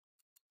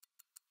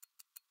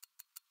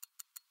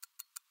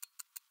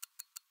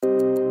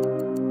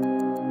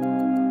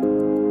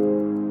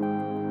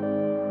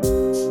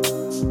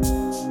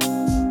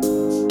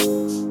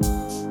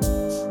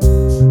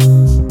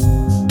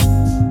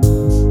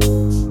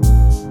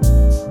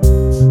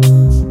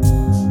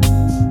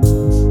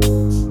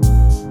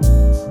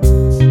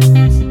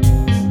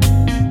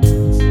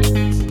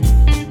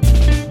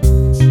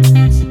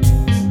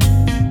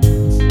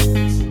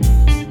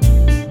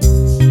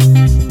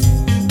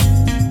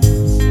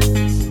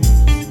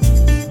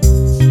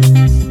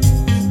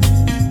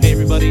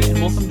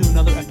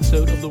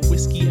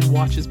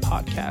Watches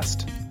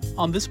podcast.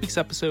 On this week's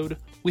episode,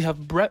 we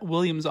have Brett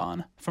Williams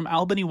on from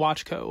Albany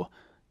Watch Co.,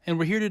 and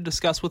we're here to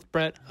discuss with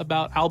Brett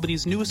about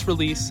Albany's newest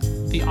release,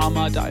 the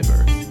AMA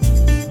Diver.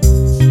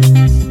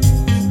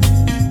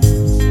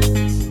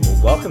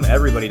 Welcome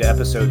everybody to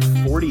episode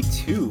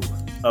 42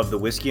 of the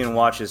Whiskey and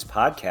Watches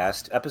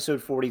podcast,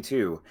 episode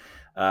 42.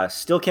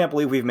 Still can't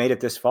believe we've made it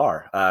this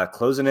far.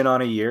 Closing in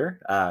on a year.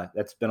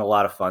 That's been a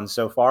lot of fun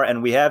so far.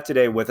 And we have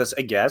today with us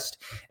a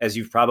guest. As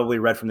you've probably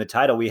read from the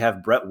title, we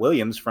have Brett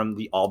Williams from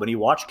the Albany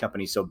Watch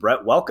Company. So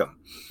Brett, welcome.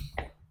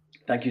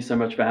 Thank you so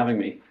much for having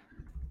me.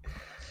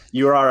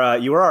 You are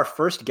our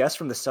first guest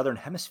from the Southern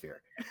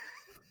Hemisphere.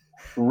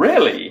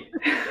 Really?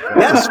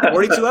 Yes,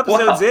 42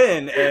 episodes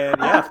in, and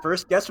yeah,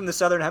 first guest from the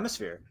Southern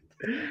Hemisphere.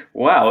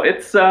 Wow,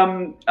 it's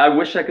I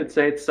wish I could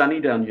say it's sunny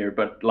down here,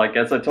 but like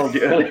as I told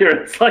you earlier,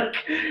 it's like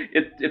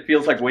it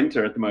feels like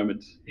winter at the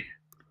moment.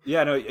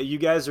 Yeah, no, you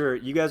guys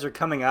are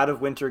coming out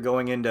of winter,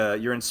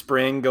 you're in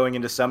spring, going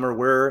into summer.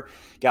 We're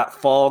got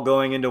fall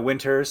going into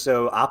winter,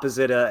 so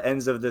opposite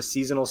ends of the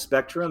seasonal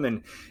spectrum,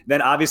 and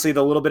then obviously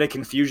the little bit of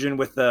confusion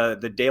with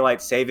the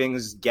daylight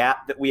savings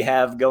gap that we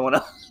have going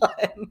on.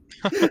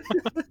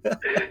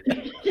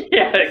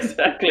 Yeah,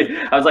 exactly.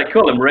 I was like,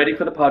 cool, I'm ready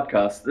for the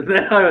podcast.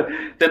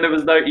 Then there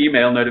was no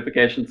email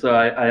notification, so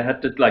I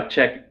had to like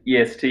check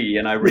EST,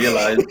 and I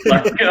realized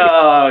like,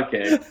 oh,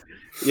 okay.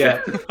 Yeah.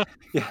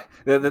 Yeah.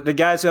 The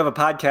guys who have a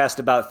podcast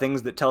about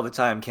things that tell the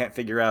time can't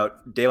figure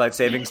out daylight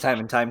savings time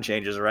and time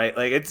changes, right?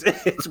 Like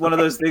it's one of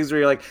those things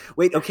where you're like,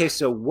 wait, okay,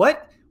 so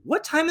what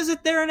time is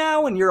it there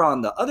now? And you're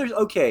on the other.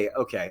 Okay,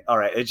 all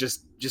right. It's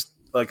just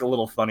like a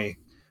little funny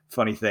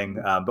thing.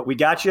 But we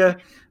got you.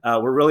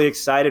 We're really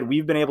excited.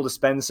 We've been able to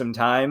spend some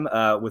time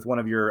with one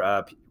of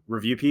your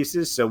review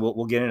pieces, so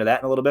we'll get into that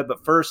in a little bit.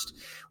 But first,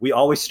 we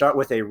always start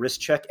with a wrist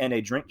check and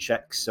a drink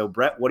check. So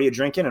Brett, what are you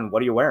drinking and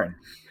what are you wearing?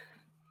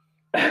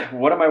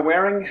 What am I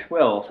wearing?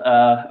 Well,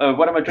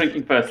 what am I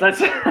drinking first?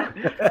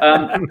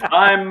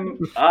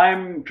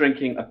 I'm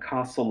drinking a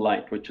Castle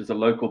Light, which is a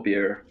local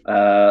beer,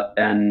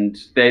 and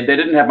they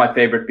didn't have my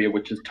favorite beer,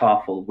 which is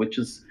Tafel, which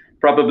is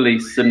probably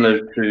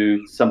similar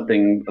to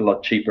something a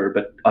lot cheaper,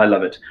 but I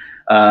love it.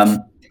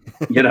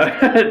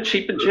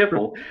 Cheap and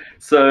cheerful.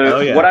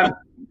 So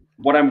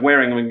what I'm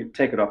wearing, I'm going to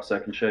take it off so I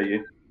can show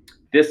you.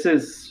 This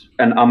is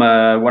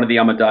one of the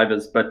AMA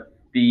Divers, but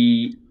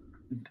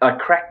I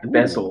cracked the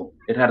bezel.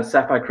 It had a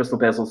sapphire crystal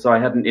bezel, so I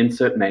had an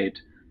insert made,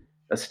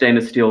 a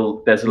stainless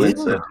steel bezel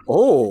insert.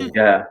 Oh,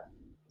 yeah.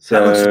 So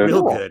that looks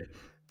real good.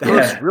 That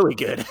looks really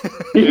good.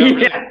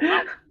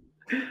 Yeah,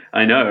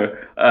 I know.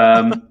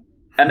 And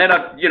then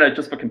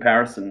just for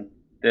comparison,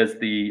 there's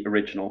the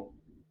original.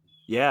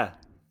 Yeah,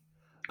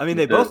 I mean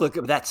they both look.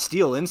 That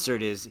steel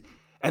insert is,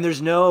 and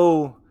there's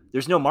no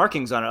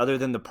markings on it other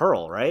than the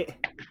pearl, right?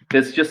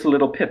 There's just a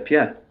little pip.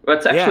 Yeah, well,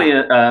 it's actually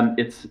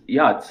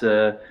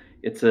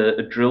it's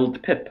a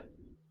drilled pip.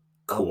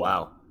 Oh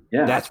wow!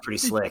 Yeah, that's pretty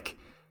slick.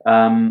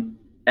 And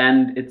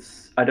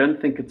I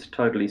don't think it's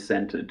totally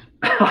scented.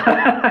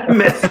 I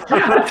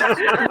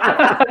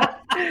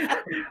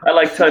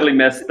totally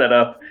messed that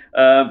up.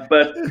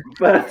 But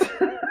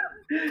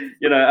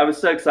I was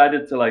so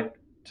excited to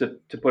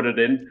put it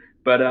in.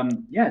 But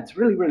it's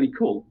really, really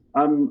cool.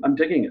 I'm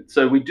digging it.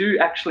 So we do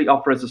actually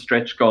offer as a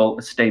stretch goal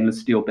a stainless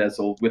steel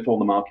bezel with all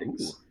the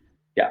markings. Ooh.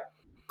 Yeah.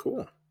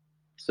 Cool.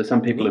 So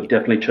some people have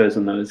definitely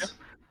chosen those.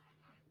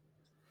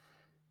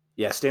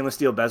 Yeah, stainless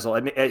steel bezel.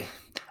 I mean,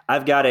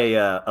 I've got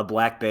a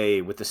Black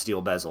Bay with the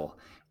steel bezel,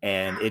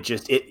 and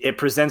it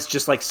presents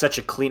just like such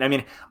a clean. I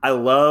mean, I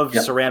love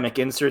ceramic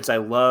inserts. I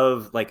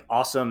love like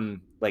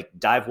awesome like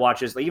dive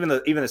watches, like even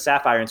the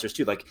sapphire inserts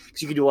too. Like,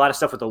 because you can do a lot of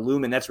stuff with the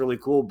lumen, that's really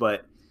cool.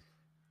 But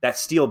that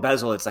steel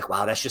bezel, it's like,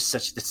 wow, that's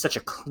such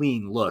a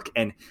clean look.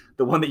 And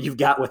the one that you've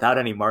got without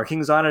any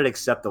markings on it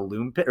except the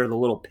lume pip or the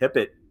little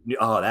pipet.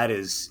 Oh,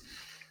 that's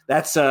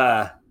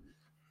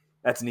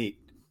neat.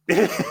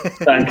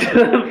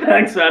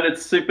 Thanks, man.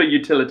 It's super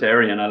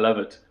utilitarian. I love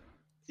it.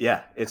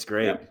 Yeah, it's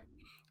great. Yeah.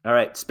 All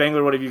right,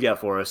 Spangler, what have you got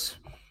for us?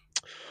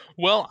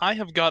 Well, I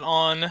have got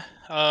on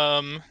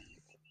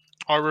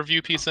our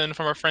review piece in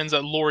from our friends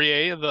at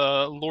Laurier,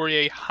 the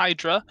Laurier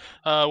Hydra,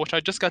 which I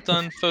just got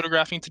done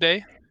photographing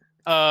today.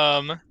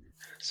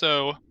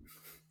 So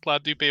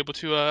glad to be able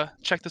to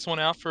check this one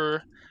out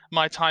for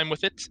my time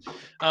with it.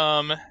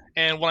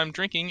 And what I'm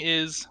drinking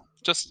is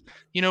just,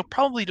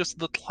 probably just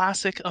the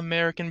classic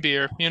American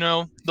beer,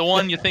 the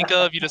one you think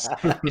of, you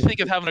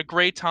think of having a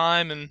great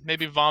time and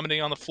maybe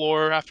vomiting on the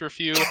floor after a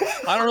few.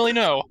 I don't really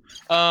know.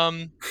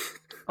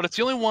 But it's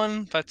the only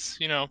one that's,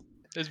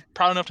 is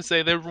proud enough to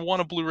say they won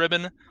a blue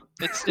ribbon.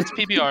 It's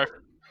PBR.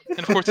 And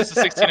of course it's a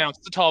 16 ounce.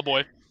 It's a tall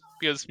boy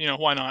because,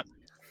 why not?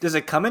 Does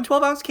it come in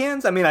 12-ounce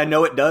cans? I mean, I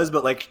know it does,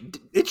 but like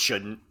it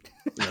shouldn't.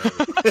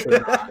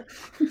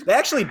 They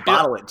actually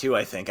bottle it too,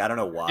 I think. I don't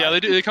know why. Yeah, they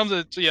do. It comes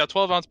in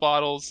 12-ounce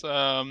bottles.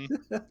 I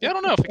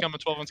don't know if they come in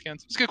 12-ounce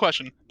cans. It's a good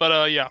question,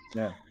 but yeah.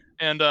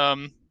 And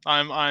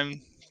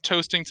I'm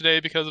toasting today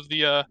because of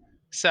the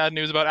sad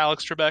news about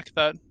Alex Trebek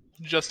that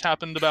just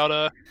happened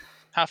about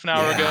half an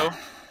hour ago.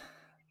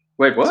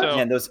 Wait, what? So,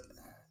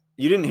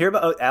 You didn't hear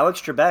about Alex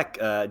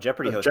Trebek,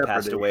 Jeopardy host,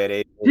 passed away at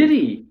age. Did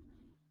he?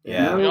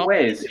 Yeah. No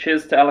ways.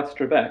 Cheers to Alex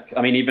Trebek.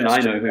 I mean, even I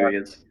know who he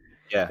is.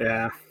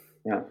 Yeah.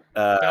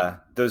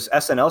 Those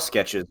SNL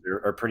sketches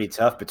are pretty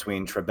tough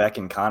between Trebek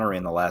and Connery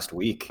in the last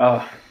week. Oh,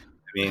 I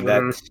mean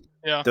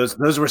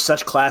those were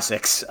such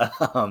classics.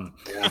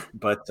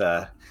 But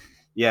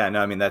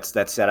I mean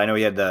that's sad. I know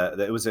he had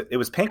it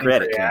was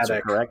pancreatic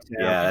cancer, correct?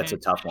 Yeah, that's a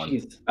tough one.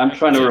 Jeez. I'm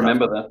trying to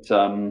remember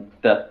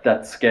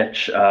that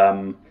sketch.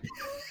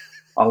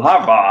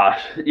 Alhava.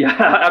 Yeah,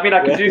 I mean,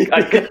 I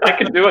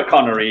could do a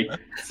Connery.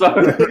 So,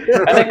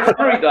 and then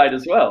Connery died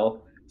as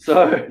well.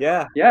 So,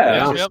 yeah.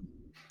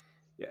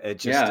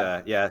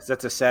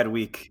 That's a sad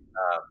week.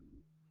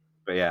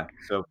 But yeah,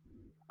 so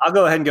I'll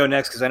go ahead and go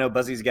next because I know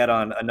Buzzy's got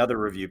on another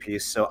review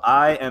piece. So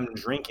I am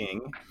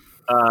drinking,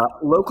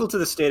 local to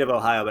the state of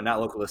Ohio, but not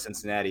local to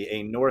Cincinnati,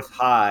 a North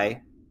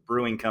High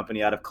Brewing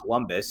Company out of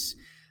Columbus.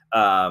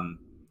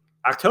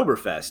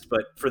 Oktoberfest,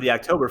 but for the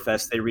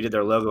Oktoberfest, they redid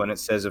their logo, and it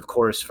says, of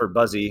course, for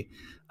Buzzy,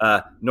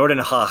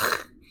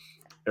 Nordenhach,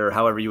 or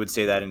however you would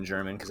say that in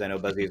German, because I know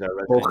Buzzy is our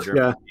resident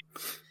German. Yeah.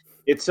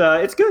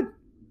 It's good.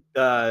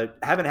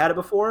 Haven't had it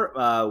before.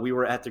 We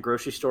were at the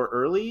grocery store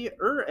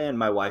earlier, and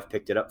my wife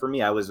picked it up for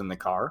me. I was in the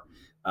car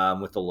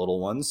with the little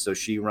ones, so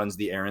she runs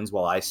the errands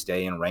while I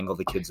stay and wrangle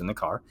the kids in the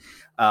car.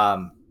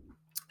 And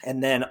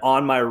then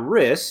on my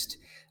wrist,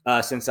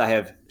 since I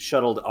have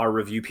shuttled our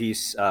review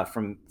piece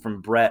from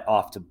Brett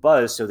off to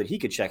Buzz so that he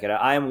could check it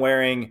out, I am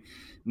wearing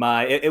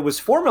it was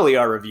formerly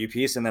our review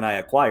piece, and then I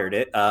acquired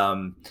it.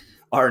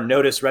 Our the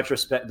Notice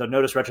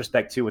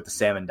Retrospect 2 with the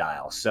salmon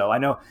dial. So I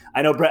know,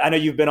 Brett, I know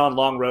you've been on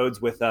long roads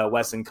with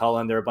Wes and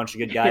Cullen. They're a bunch of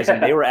good guys,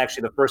 and they were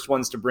actually the first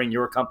ones to bring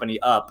your company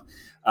up.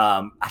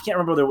 I can't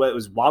remember whether it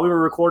was while we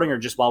were recording or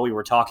just while we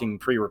were talking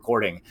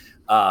pre-recording.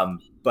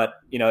 But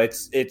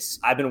it's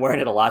I've been wearing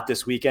it a lot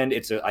this weekend.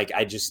 It's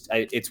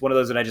it's one of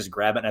those that I just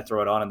grab it and I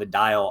throw it on, and the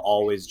dial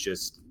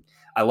always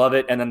I love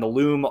it. And then the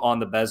loom on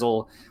the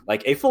bezel,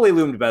 like a fully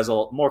loomed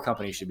bezel, more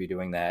companies should be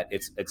doing that.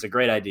 It's a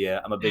great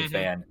idea. I'm a big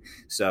fan.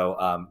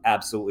 So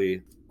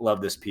absolutely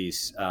love this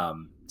piece.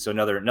 So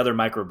another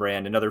micro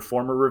brand, another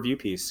former review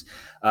piece.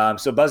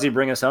 So Buzzy,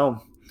 bring us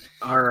home.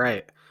 All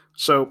right.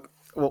 So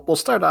we'll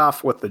start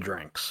off with the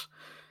drinks.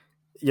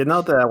 You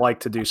know that I like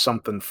to do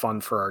something fun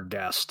for our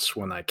guests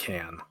when I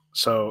can.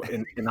 So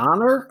in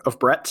honor of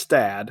Brett's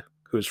dad,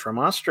 who's from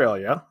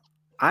Australia,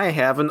 I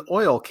have an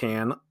oil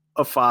can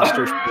of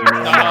Foster's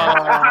Premium.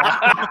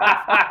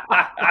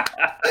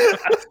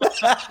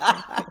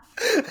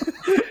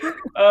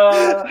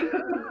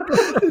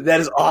 That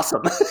is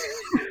awesome.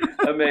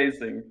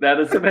 Amazing. That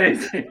is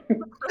amazing.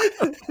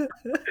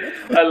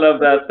 I love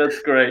that.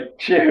 That's great.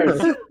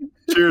 Cheers.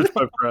 Cheers,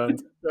 my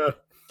friend.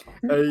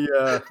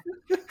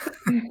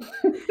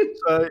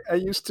 I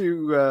used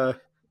to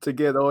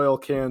get oil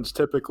cans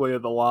typically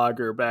at the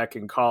lager back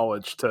in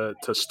college to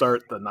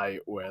start the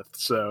night with.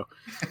 So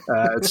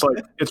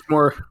it's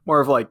more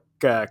of like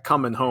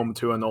coming home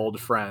to an old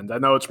friend. I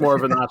know it's more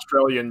of an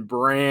Australian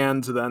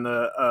brand than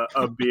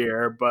a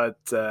beer,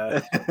 but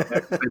they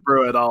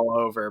brew it all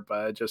over.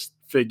 But I just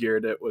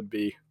figured it would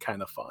be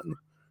kind of fun.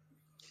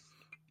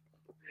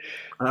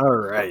 All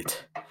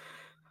right.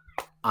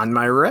 On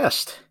my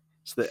wrist,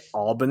 it's the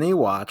Albany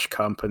Watch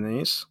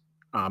Company's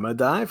I'm a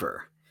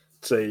Diver.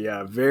 It's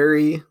a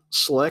very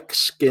slick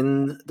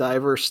skin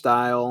diver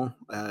style,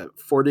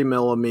 40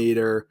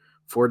 millimeter,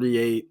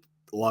 48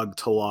 lug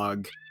to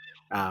lug,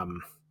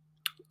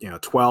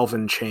 12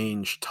 and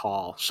change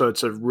tall. So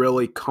it's a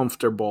really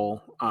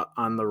comfortable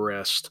on the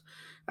wrist.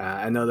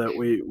 I know that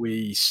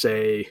we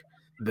say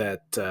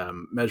that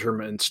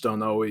measurements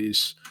don't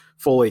always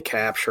fully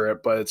capture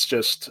it, but it's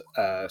just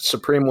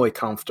supremely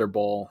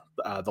comfortable.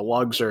 The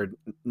lugs are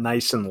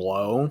nice and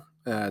low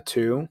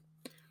too,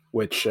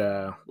 which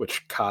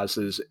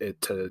causes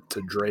it to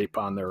drape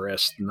on the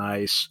wrist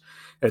nice.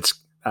 It's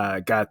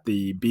got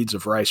the Beads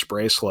of Rice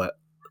bracelet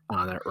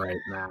on it right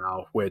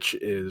now, which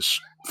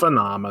is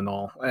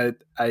phenomenal.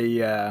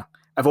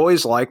 I've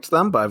always liked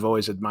them, but I've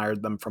always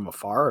admired them from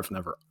afar. I've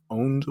never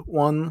owned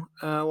one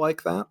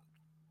like that.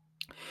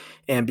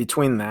 And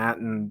between that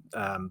and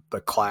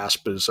the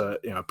clasp is a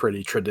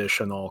pretty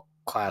traditional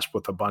clasp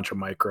with a bunch of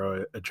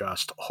micro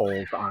adjust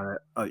holes on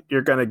it.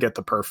 You're going to get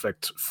the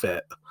perfect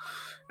fit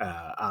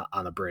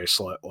on a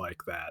bracelet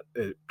like that.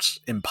 It's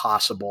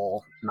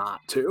impossible not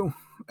to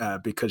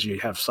because you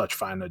have such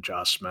fine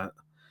adjustment.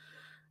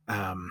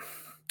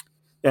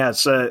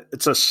 It's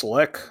a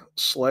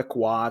slick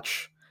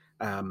watch.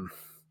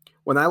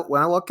 When I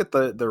look at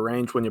the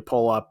range, when you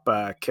pull up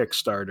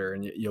Kickstarter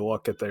and you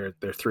look at their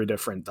three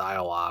different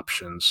dial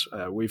options,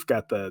 we've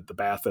got the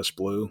Bathurst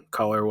Blue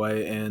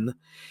colorway in,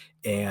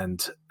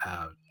 and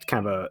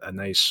kind of a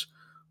nice,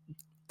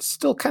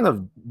 still kind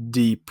of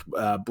deep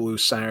blue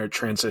center,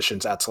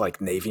 transitions out to like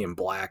navy and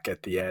black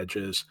at the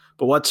edges.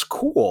 But what's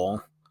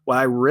cool, what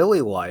I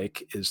really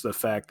like, is the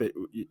fact that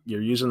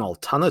you're using a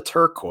ton of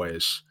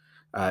turquoise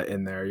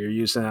in there. You're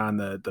using it on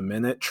the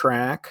minute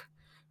track.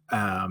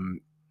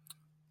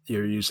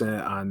 You're using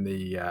it on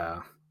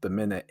the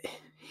minute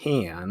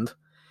hand,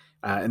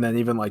 And then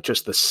even like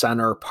just the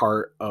center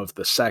part of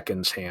the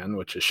seconds hand,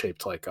 which is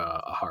shaped like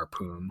a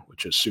harpoon,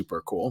 which is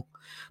super cool.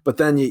 But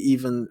then you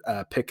even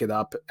pick it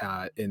up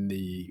in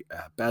the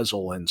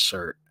bezel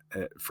insert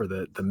for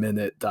the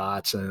minute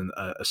dots and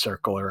a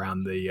circle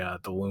around the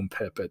loom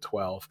pip at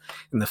 12.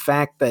 And the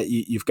fact that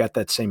you've got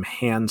that same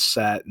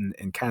handset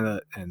and kind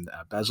of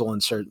bezel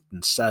insert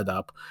and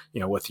setup,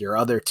 with your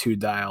other 2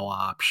 dial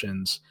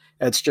options,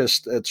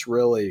 it's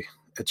really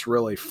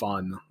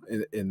fun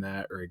in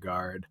that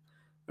regard.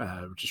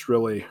 Just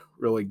really,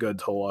 really good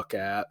to look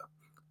at.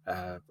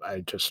 I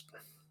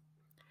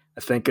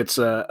think it's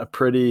a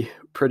pretty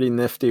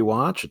nifty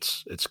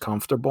watch. It's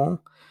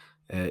comfortable.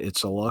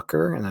 It's a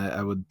looker, and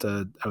I would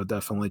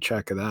definitely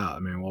check it out. I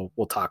mean,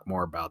 we'll talk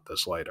more about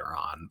this later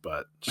on,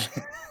 but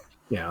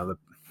the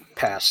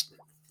past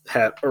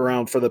had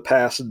around for the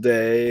past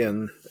day,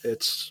 and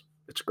it's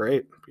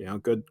great.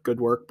 Good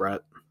work, Brett.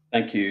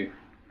 Thank you.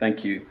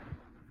 That's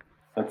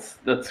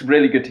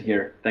really good to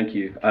hear. Thank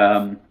you.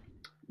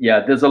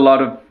 There's a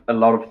lot of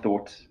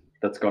thought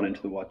that's gone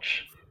into the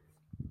watch.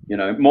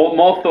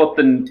 More thought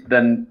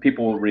than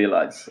people will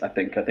realize. I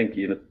think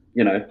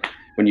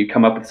when you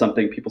come up with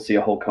something, people see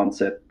a whole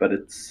concept, but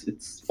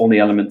it's all the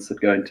elements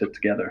that go into it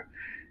together.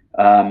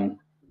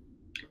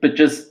 But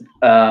just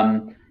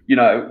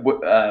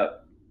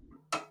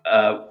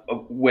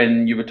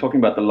when you were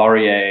talking about the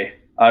Laurier,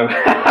 I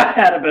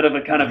had a bit of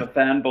a kind of a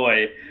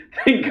fanboy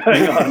thing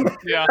going on.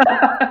 Yeah.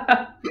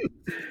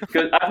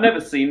 Because I've never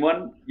seen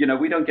one.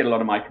 We don't get a lot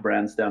of micro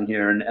brands down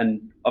here,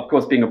 and of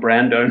course, being a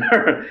brand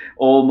owner,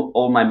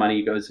 all my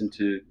money goes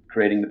into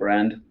creating the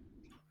brand.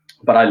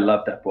 But I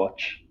love that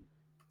watch.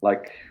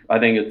 Like, I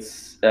think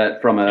it's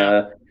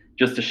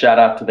just a shout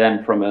out to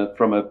them from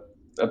a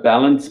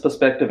balance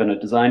perspective and a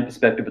design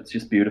perspective. It's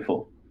just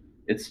beautiful.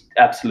 It's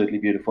absolutely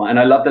beautiful, and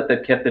I love that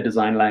they've kept the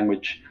design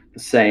language the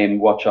same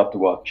watch after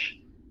watch.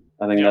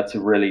 I think that's a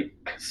really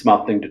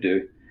smart thing to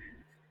do.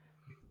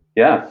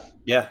 Yeah.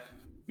 Yeah.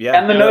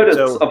 And the Lotus,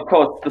 of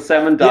course, the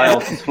 7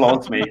 dials just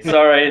flaunts me.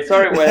 Sorry,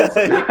 Wes.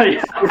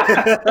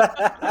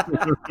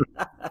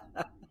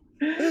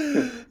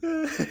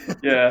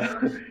 Yeah.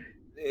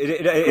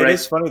 It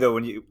is funny though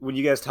when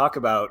you guys talk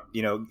about,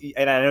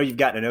 and I know you've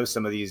gotten to know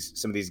some of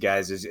these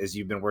guys as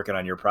you've been working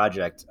on your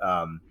project.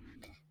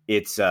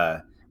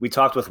 We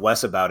talked with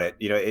Wes about it.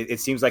 It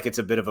seems like it's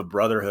a bit of a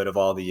brotherhood of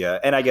all the,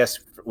 and I guess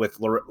with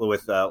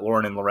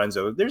Lauren and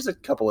Lorenzo, there's a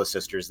couple of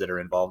sisters that are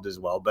involved as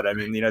well. But I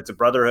mean, it's a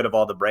brotherhood of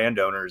all the brand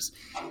owners,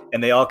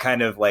 and they all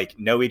kind of like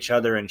know each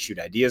other and shoot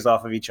ideas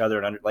off of each other.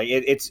 And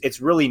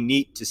it's really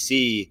neat to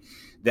see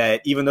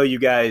that even though you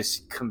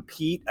guys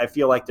compete, I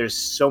feel like there's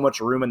so much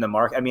room in the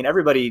market. I mean,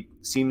 everybody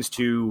seems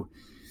to.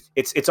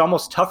 It's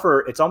almost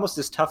tougher. It's almost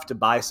as tough to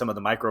buy some of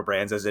the micro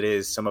brands as it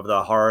is some of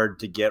the hard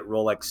to get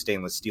Rolex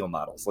stainless steel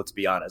models. Let's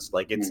be honest.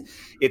 Like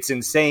it's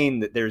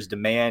insane that there's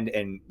demand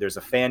and there's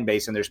a fan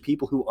base and there's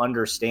people who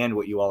understand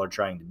what you all are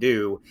trying to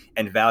do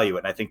and value it.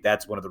 And I think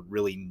that's one of the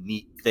really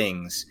neat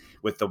things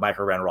with the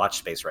micro brand watch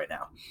space right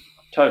now.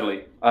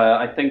 Totally.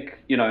 I think,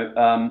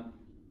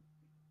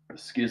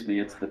 excuse me,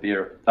 it's the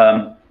beer.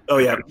 Oh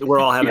yeah, we're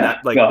all having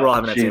that. Like we're all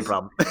having that same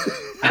problem.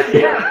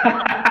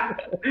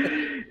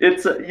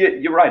 It's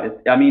you're right.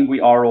 I mean, we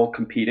are all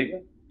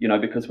competing,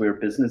 because we're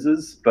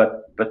businesses,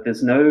 but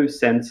there's no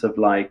sense of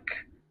like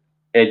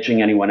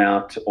edging anyone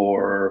out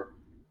or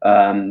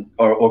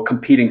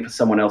competing for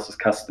someone else's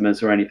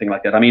customers or anything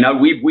like that. I mean,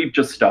 we've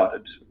just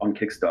started on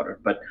Kickstarter,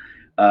 but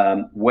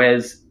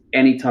Wes,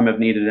 anytime I've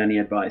needed any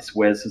advice,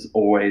 Wes has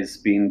always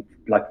been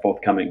like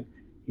forthcoming.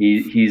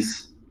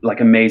 He's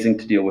like amazing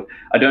to deal with.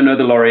 I don't know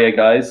the Laurier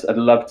guys. I'd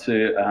love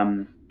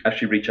to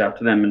actually reach out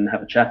to them and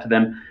have a chat to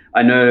them.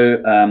 I know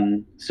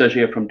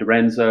Sergio from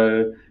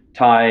Dorenzo,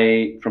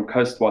 Ty from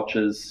Coast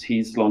Watches.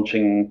 He's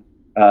launching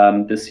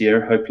this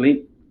year,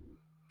 hopefully.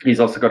 He's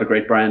also got a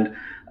great brand,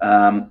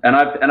 and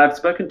I've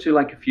spoken to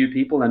like a few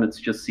people, and it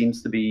just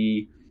seems to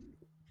be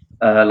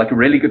like a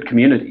really good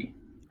community.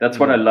 That's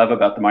what I love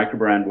about the micro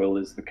brand world,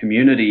 is the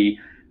community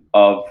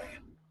of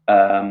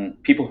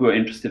people who are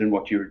interested in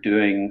what you're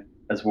doing,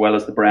 as well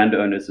as the brand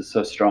owners, is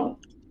so strong.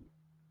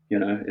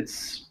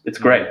 It's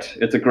great.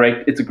 It's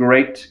a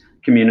great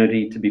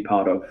community to be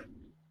part of.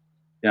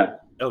 Yeah.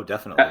 Oh,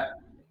 definitely.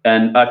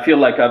 And I feel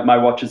like my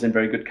watch is in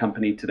very good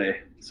company today.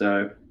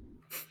 So,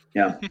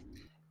 yeah.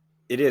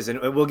 It is,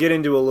 and we'll get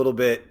into a little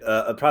bit,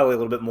 probably a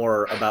little bit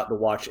more about the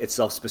watch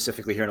itself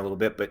specifically here in a little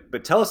bit.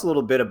 But tell us a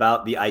little bit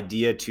about the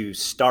idea to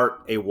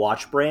start a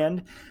watch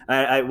brand.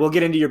 We'll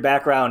get into your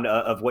background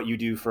of what you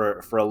do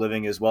for a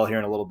living as well here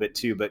in a little bit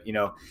too. But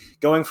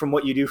going from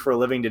what you do for a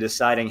living to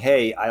deciding,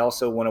 hey, I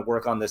also want to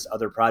work on this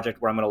other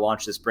project where I'm going to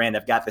launch this brand.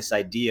 I've got this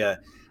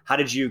idea. How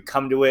did you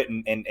come to it,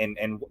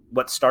 and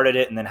what started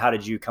it, and then how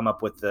did you come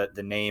up with the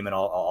name and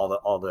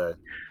all the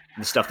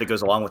stuff that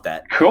goes along with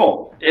that?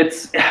 Cool.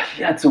 It's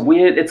a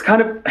weird. It's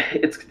kind of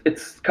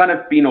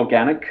been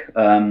organic.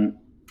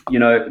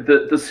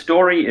 The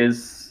story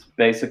is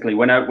basically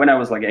when I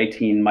was like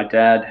 18, my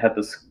dad had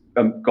this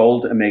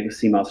gold Omega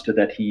Seamaster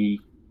that he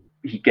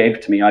he gave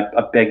to me. I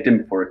begged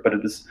him for it, but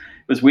it was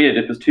weird.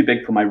 It was too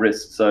big for my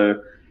wrist,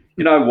 so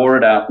I wore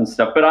it out and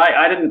stuff. But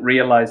I didn't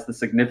realize the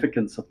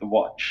significance of the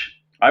watch.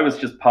 I was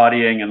just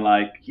partying and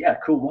like, yeah,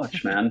 cool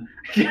watch, man.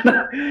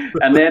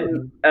 And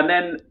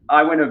then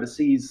I went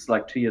overseas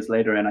like 2 years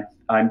later, and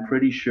I'm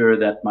pretty sure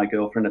that my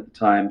girlfriend at the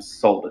time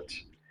sold it.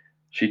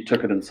 She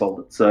took it and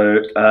sold it.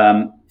 So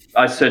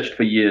I searched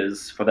for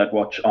years for that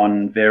watch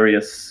on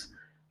various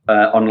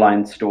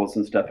online stores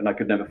and stuff, and I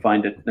could never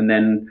find it. And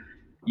then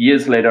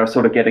years later, I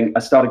started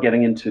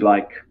getting into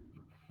like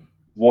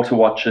water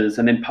watches,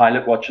 and then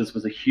Pilot watches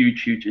was a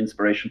huge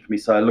inspiration for me.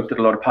 So I looked at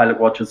a lot of Pilot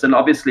watches, and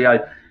obviously I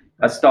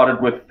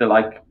started with the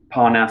like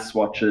Parnasse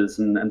watches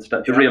and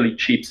stuff, the really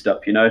cheap stuff,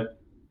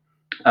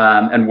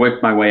 and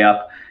worked my way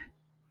up.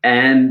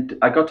 And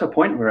I got to a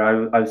point where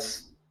I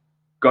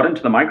got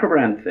into the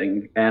microbrand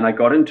thing, and I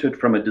got into it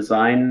from a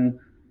design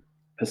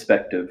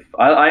perspective.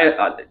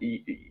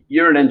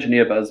 You're an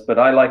engineer, Buzz, but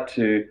I like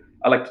to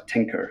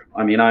tinker.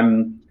 I mean,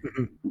 I'm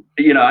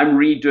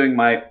redoing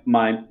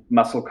my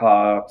muscle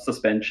car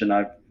suspension.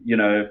 I've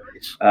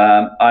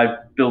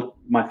built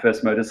my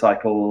first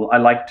motorcycle. I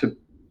like to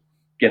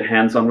get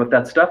hands-on with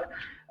that stuff.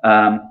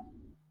 And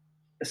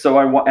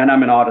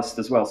I'm an artist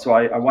as well. So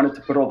I wanted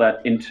to put all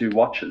that into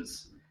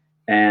watches,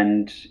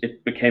 and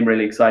it became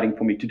really exciting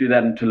for me to do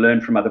that and to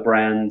learn from other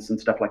brands and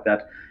stuff like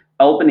that.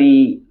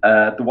 Albany,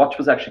 the watch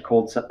was actually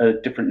called a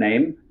different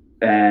name.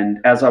 And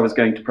as I was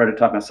going to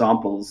prototype my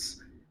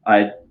samples,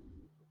 I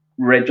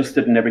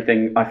registered and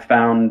everything. I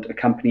found a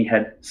company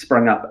had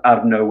sprung up out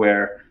of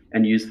nowhere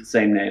and used the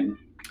same name.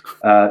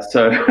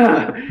 So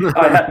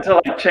I had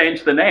to like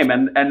change the name,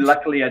 and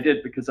luckily I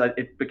did, because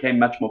it became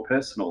much more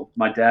personal.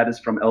 My dad is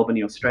from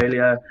Albany,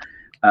 Australia.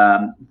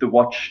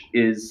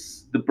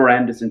 The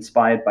brand is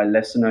inspired by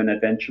lesser known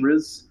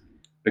adventurers,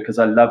 because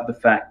I love the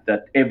fact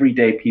that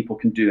everyday people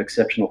can do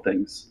exceptional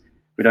things.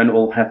 We don't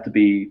all have to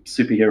be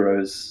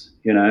superheroes,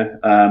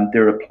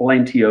 there are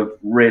plenty of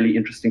really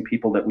interesting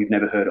people that we've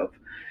never heard of.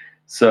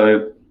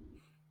 So,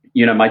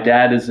 my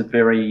dad is a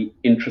very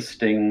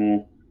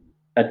interesting,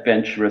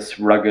 adventurous,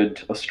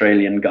 rugged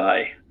Australian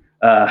guy.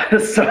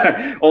 So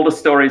all the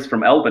stories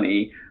from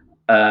Albany,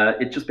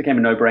 it just became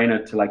a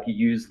no-brainer to like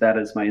use that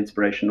as my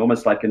inspiration,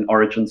 almost like an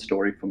origin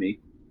story for me.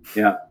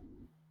 Yeah.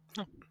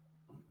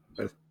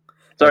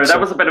 Sorry,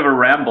 that was a bit of a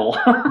ramble.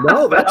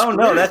 No,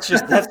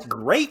 that's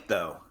great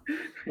though.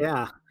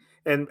 Yeah.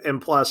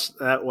 And plus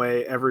that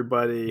way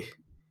everybody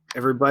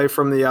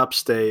from the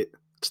upstate,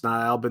 it's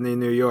not Albany,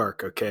 New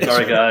York, okay?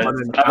 Sorry, guys.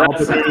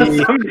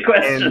 Albany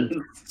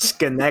and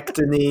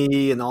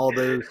Schenectady and all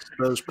those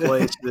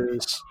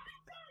places.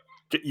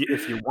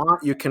 If you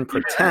want, you can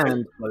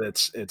pretend, but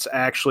it's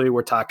actually,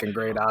 we're talking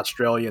Great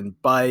Australian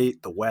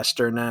Bight, the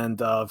western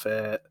end of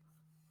it.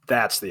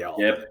 That's the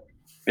Albany. Yep.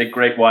 Big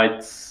Great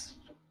Whites.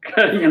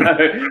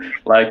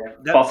 Like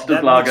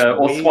Foster's Lager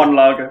or Swan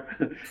Lager.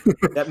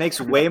 That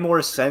makes way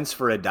more sense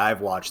for a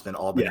dive watch than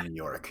Albany, New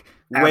York.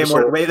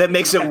 That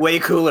makes it way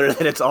cooler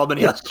than it's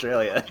Albany,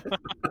 Australia.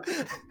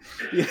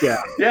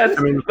 Yeah. I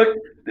mean, look,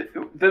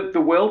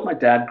 the world my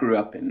dad grew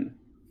up in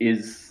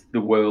is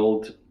the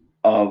world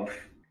of,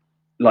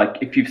 like,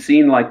 if you've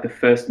seen like the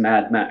first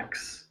Mad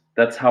Max,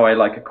 that's how I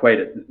like equate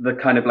it. The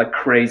kind of like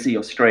crazy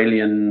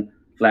Australian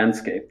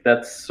landscape.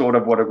 That's sort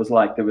of what it was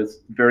like. There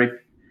was very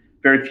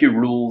few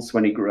rules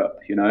when he grew up,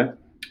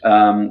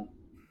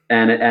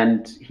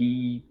 and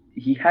he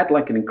had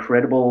like an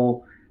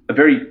incredible, a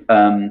very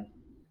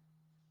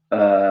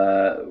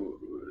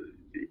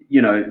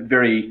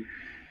very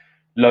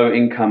low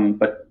income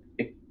but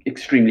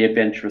extremely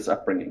adventurous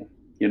upbringing.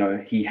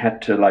 He had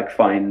to like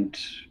find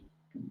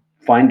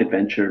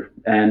adventure,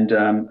 and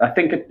I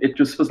think it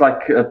just was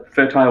like a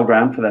fertile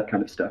ground for that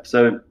kind of stuff.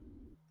 So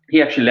he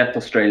actually left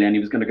Australia and he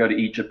was going to go to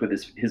Egypt with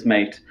his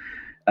mate.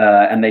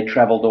 And they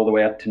traveled all the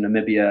way up to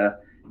Namibia,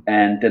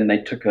 and then they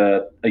took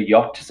a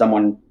yacht.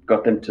 Someone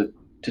got them to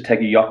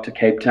take a yacht to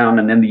Cape Town,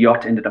 and then the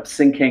yacht ended up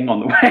sinking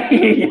on the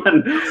way.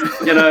 And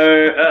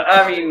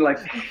I mean, like,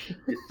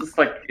 just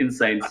like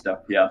insane stuff.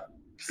 Yeah.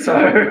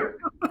 So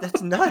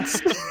that's nuts.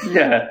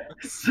 Yeah.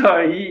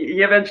 So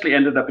he eventually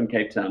ended up in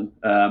Cape Town,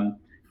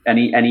 and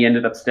he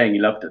ended up staying. He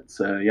loved it.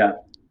 So yeah.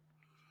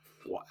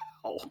 Wow,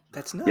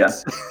 that's nuts. Yeah.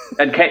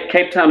 And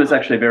Cape Town is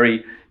actually a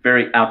very,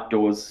 very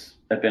outdoors,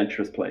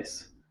 adventurous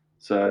place.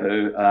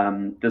 So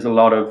there's a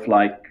lot of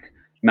like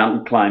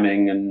mountain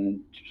climbing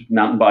and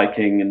mountain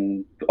biking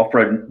and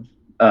off-road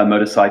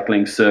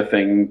motorcycling,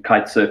 surfing,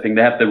 kite surfing.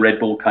 They have the Red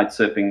Bull kite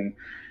surfing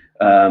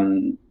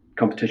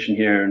competition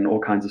here and all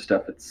kinds of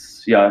stuff.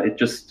 It's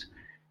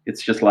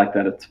just like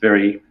that. It's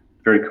very,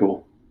 very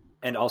cool.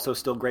 And also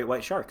still great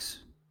white sharks.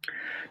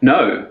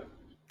 No.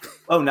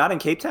 Oh, not in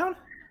Cape Town?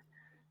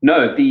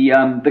 No,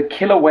 the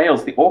killer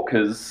whales, the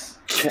orcas,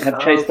 have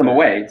chased them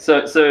away.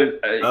 So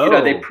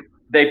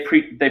they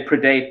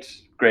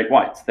predate great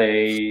whites.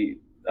 I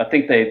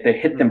think they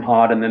hit them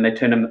hard, and then they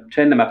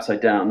turn them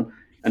upside down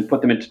and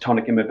put them into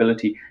tonic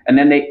immobility, and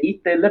then they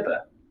eat their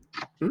liver.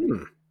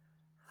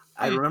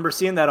 I remember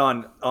seeing that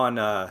on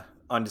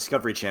on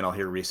Discovery Channel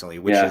here recently,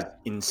 which is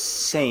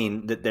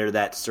insane that they're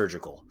that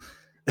surgical.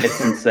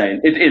 It's insane.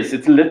 It is.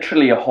 It's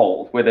literally a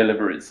hole where their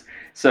liver is.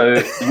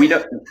 So we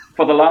don't.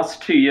 For the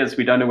last 2 years,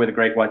 we don't know where the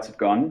great whites have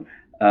gone.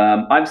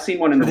 I've seen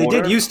one in the water.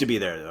 They did used to be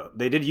there, though.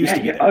 They did used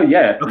to be there. Oh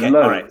yeah. Okay.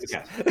 Loads. All right.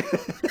 Okay.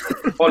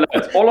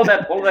 all of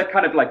that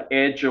kind of like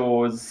Air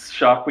Jaws,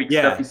 Shark Week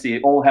stuff you see,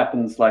 it all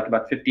happens like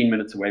about 15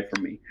 minutes away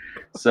from me.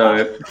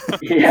 So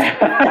yeah.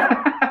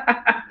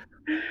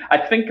 I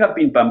think I've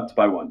been bumped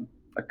by one.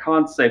 I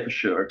can't say for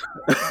sure.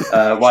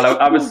 While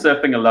I was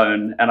surfing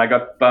alone, and I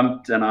got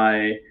bumped, and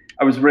I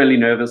was really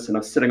nervous, and I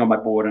was sitting on my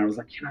board, and I was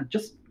like,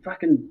 just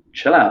fucking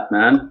chill out,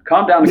 man.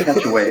 Calm down and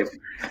catch a wave.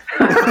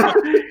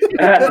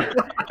 and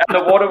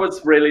the water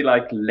was really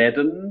like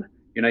leaden.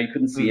 You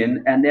couldn't see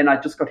in. And then I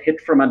just got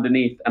hit from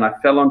underneath, and I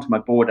fell onto my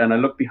board, and I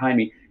looked behind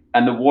me,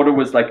 and the water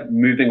was like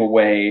moving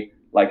away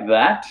like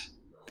that.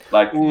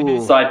 Like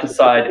side to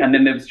side, and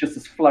then there was just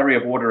this flurry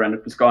of water, and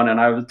it was gone. And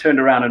I was turned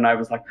around, and I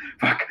was like,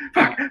 "Fuck!"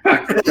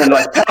 And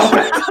like,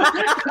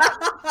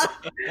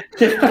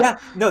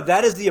 no,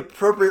 that is the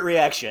appropriate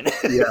reaction.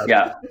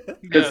 Yeah,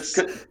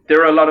 because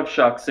there are a lot of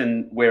sharks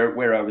in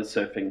where I was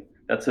surfing.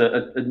 That's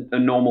a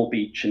normal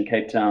beach in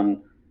Cape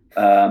Town,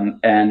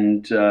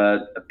 and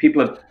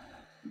people have.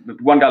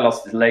 One guy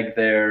lost his leg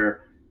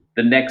there.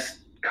 The next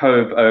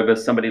cove over,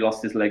 somebody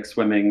lost his leg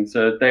swimming.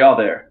 So they are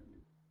there.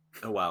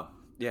 Oh wow.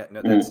 Yeah,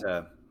 no, that's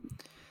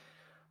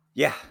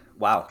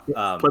wow.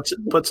 Puts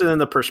it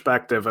into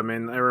perspective. I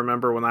mean, I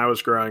remember when I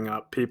was growing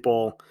up,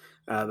 people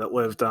that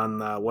lived on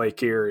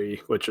Lake Erie,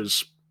 which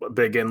is a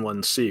big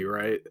inland sea,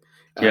 right?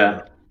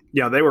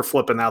 They were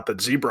flipping out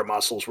that zebra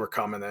mussels were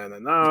coming in,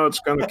 and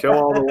it's going to kill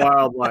all the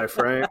wildlife,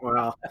 right?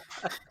 Well,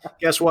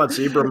 guess what?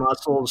 Zebra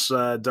mussels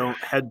don't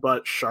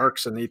headbutt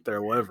sharks and eat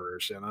their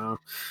livers,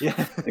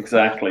 Yeah,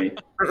 exactly.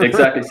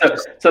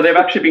 So they've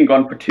actually been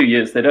gone for 2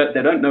 years. They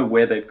don't know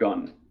where they've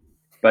gone.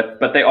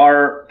 But they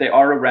are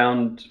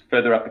around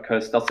further up the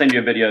coast. I'll send you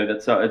a video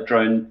that's a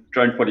drone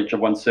footage of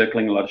one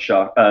circling a lot of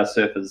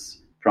surfers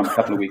from a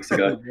couple of weeks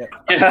ago.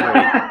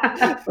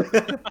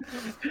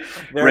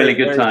 Really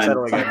good time.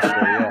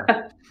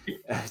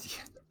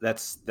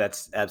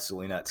 That's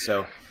absolutely nuts.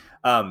 So,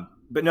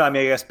 but no, I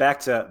mean, I guess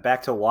back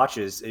to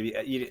watches.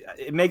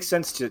 It makes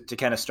sense to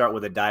kind of start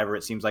with a diver.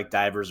 It seems like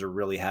divers are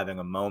really having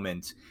a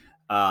moment.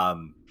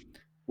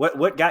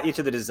 What got you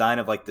to the design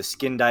of like the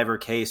Skin Diver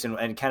case,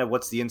 and kind of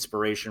what's the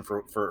inspiration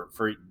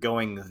for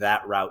going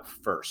that route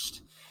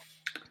first?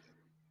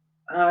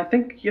 I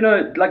think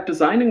like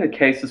designing a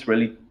case is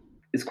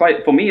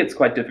quite, for me, it's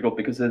quite difficult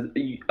because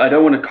I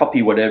don't want to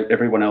copy what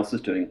everyone else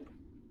is doing,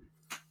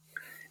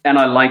 and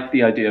I like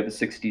the idea of a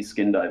 60s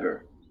Skin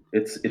Diver.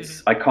 It's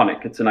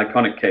iconic. It's an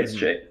iconic case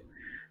shape.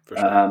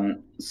 Sure.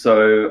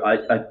 So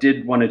I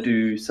did want to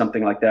do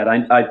something like that.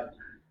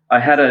 I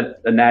had a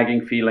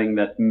nagging feeling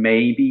that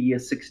maybe a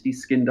 60s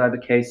Skin Diver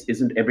case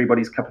isn't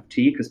everybody's cup of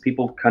tea, because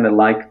people kind of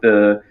like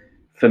the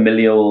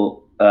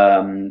familial,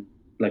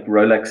 like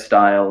Rolex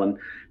style.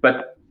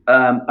 But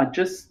I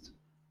just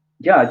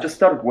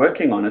started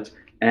working on it,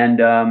 and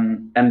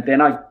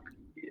then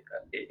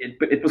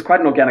it was quite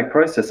an organic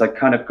process. I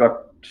kind of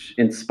got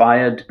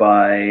inspired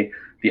by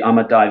the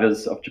Ama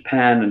divers of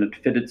Japan, and it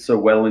fitted so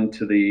well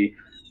into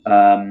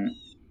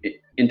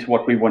into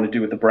what we want to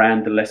do with the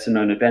brand, the lesser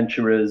known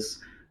adventurers.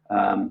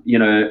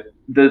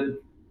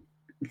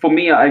 For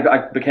me,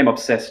 I became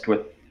obsessed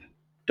with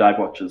dive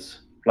watches,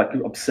 like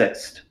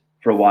obsessed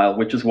for a while,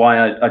 which is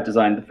why I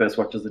designed the first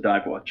watch as a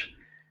dive watch.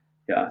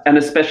 Yeah, and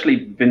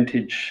especially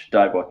vintage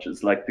dive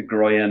watches like the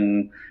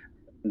Groyan.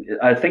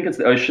 I think it's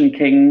the Ocean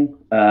King,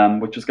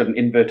 which has got an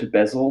inverted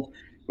bezel,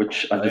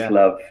 which I just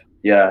love.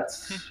 Yeah,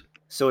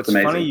 So it's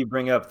amazing. Funny you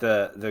bring up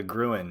the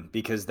Gruen,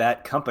 because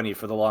that company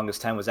for the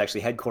longest time was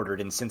actually headquartered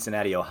in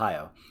Cincinnati,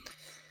 Ohio.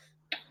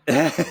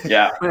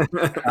 Yeah.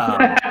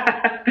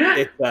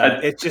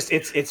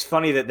 It's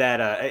funny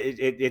that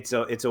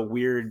it's a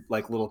weird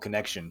like little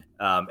connection.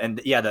 And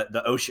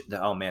the Ocean.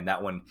 Oh man,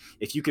 that one.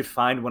 If you could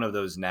find one of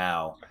those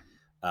now,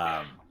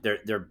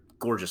 they're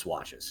gorgeous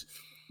watches.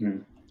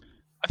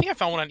 I think I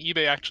found one on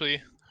eBay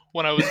actually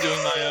when I was doing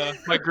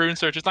my Gruen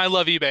searches. I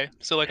love eBay,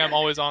 so like I'm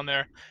always on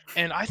there.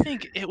 And I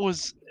think it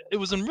was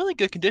in really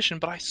good condition,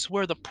 but I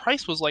swear the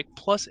price was like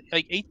plus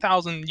like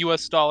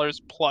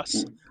 $8,000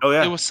 plus. Oh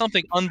yeah, it was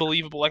something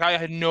unbelievable. Like I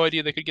had no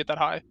idea they could get that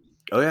high.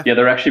 Oh yeah, yeah.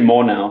 They're actually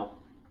more now.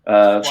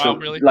 Wow, so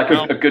really? Like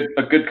wow. a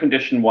good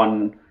condition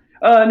one.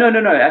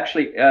 No.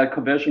 Actually,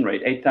 conversion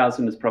rate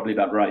 8,000 is probably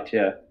about right.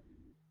 Yeah.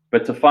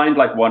 But to find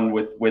like one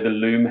where the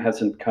loom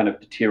hasn't kind of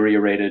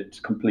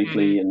deteriorated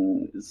completely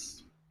and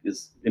is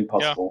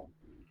impossible.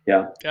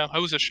 Yeah. Yeah, I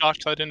was just shocked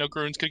because I didn't know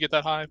Gruens could get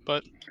that high,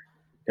 but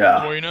yeah,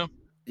 the more you know.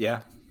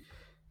 Yeah.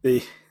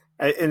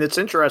 And it's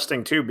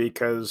interesting too,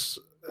 because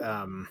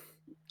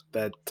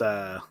that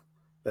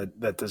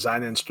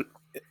design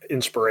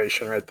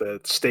inspiration, right? The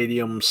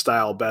stadium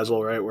style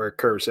bezel, right, where it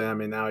curves in. I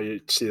mean, now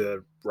you see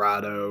the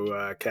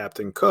Rado,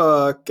 Captain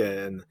Cook,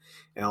 and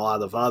a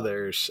lot of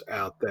others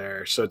out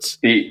there. So it's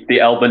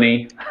the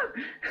Albany.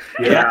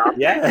 Yeah.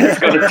 It's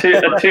got a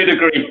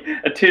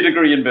two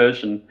degree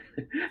inversion.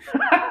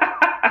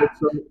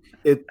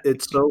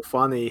 It's so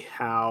funny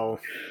how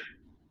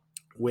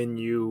when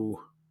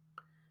you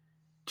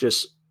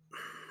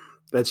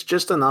that's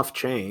just enough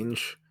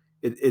change.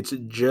 It's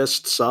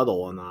just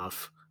subtle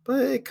enough, but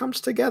it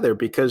comes together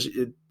because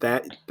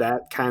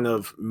that kind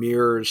of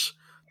mirrors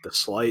the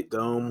slight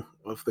dome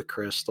of the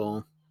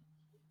crystal.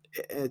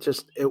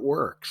 It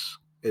works.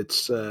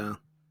 It's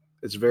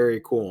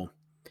very cool.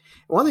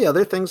 One of the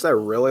other things that I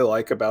really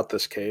like about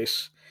this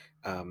case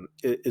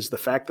is the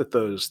fact that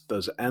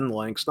those end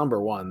links.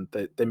 Number one,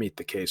 they meet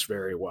the case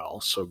very well,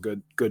 so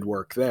good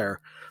work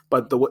there.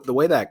 But the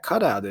way that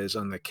cutout is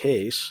on the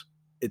case,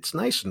 it's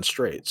nice and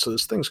straight. So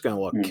this thing's going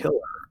to look killer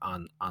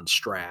on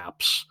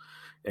straps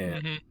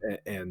and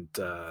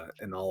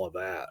all of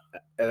that.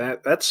 And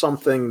that's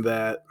something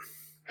that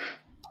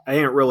I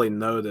didn't really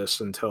notice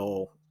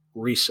until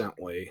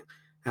recently.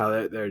 How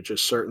there are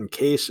just certain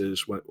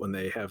cases when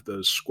they have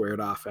those squared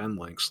off end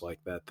links like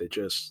that, they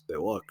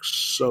look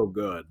so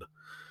good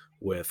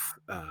with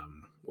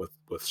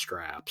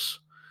straps.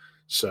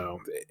 So,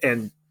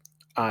 and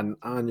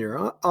on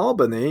your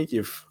Albany,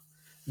 you've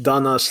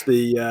done us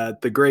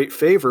the great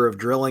favor of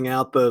drilling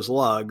out those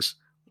lugs.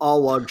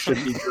 All lugs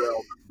should be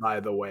drilled, by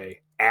the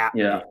way.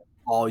 Me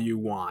all you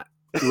want.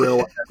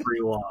 Drill every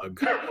lug.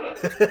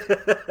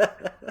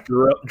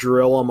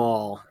 Drill them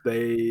all.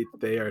 They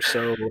are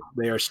so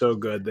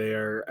good. They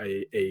are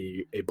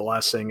a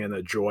blessing and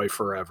a joy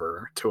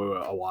forever to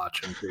a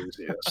watch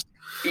enthusiast.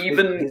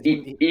 Even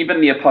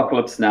the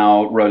Apocalypse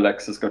Now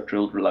Rolex has got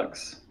drilled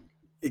lugs.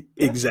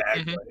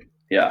 Exactly.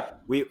 Yeah.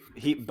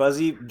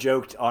 Buzzy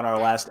joked on our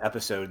last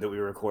episode that we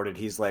recorded.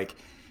 He's like,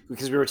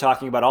 because we were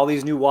talking about all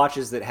these new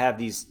watches that have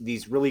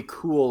these really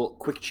cool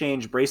quick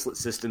change bracelet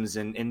systems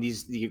and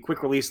the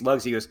quick release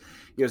lugs. He goes,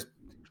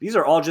 these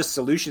are all just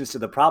solutions to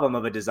the problem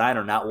of a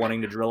designer not wanting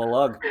to drill a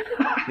lug.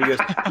 He goes,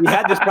 we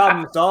had this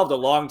problem solved a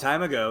long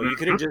time ago. You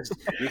could have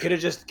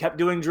just kept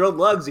doing drilled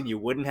lugs and you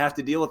wouldn't have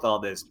to deal with all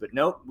this. But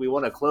nope, we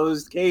want a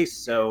closed case.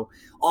 So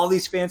all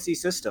these fancy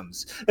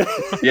systems.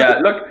 Yeah,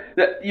 look,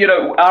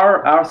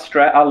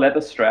 our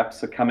leather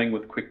straps are coming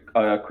with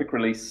quick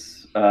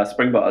release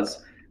spring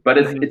bars. But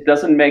it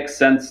doesn't make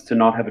sense to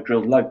not have a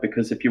drilled lug,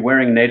 because if you're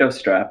wearing NATO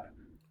strap,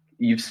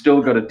 you've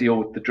still got to deal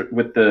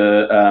with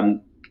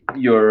the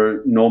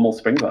your normal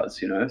spring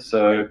bars,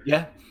 So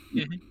yeah,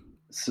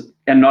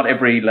 and not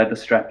every leather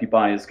strap you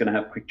buy is going to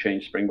have quick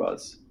change spring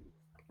bars.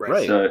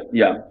 Right. So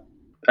yeah,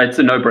 it's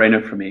a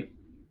no-brainer for me.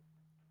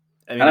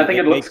 And I think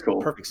it looks cool.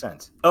 Perfect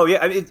sense. Oh yeah,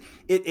 I mean,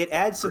 it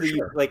adds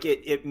to like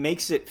it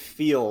makes it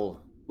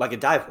feel like a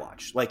dive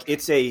watch. Like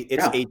it's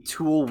a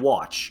tool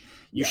watch.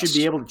 You should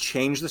be able to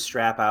change the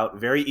strap out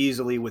very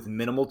easily with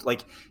minimal,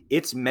 like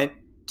it's meant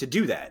to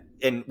do that.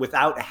 And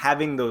without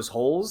having those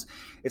holes,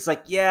 it's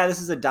like, yeah, this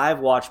is a dive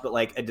watch, but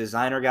like a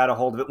designer got a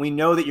hold of it. We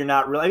know that you're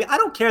not really, I mean, I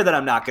don't care that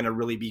I'm not going to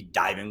really be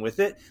diving with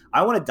it.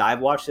 I want a dive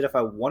watch that if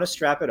I want to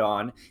strap it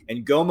on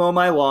and go mow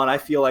my lawn, I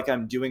feel like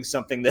I'm doing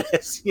something that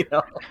is,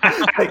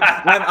 like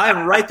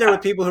I'm right there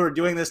with people who are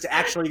doing this to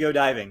actually go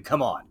diving.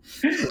 Come on.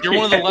 You're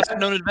one of the lesser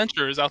known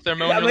adventurers out there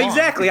mowing your lawn.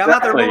 Exactly. I'm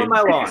out there mowing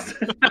my lawn.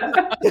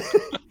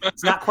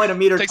 It's not quite a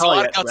meter tall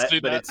yet,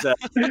 Brett, but it's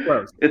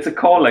close. It's a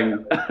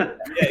calling. Yeah,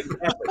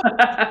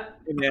 exactly.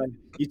 Man,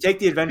 you take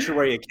the adventure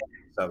where you can.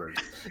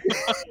 Suburbs.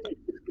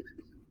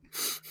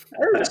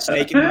 There's a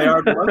snake in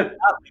there. Not an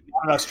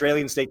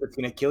Australian snake that's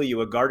going to kill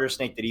you, a garter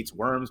snake that eats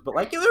worms, but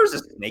like there was a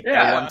snake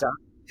there one time.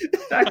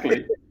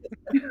 Exactly.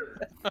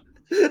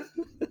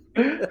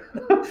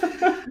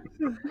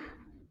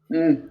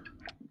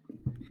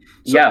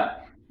 Yeah.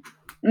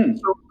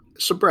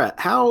 So Brett,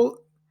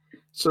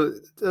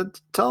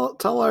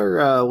 tell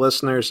our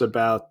listeners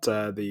about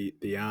the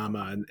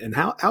AMA and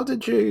how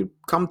did you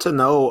come to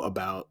know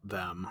about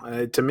them?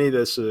 To me,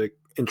 this is an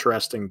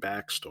interesting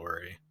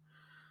backstory.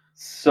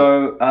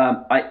 So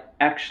I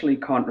actually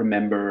can't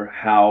remember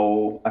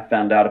how I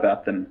found out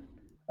about them.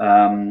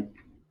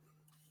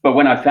 But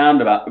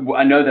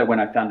I know that when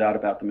I found out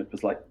about them, it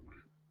was like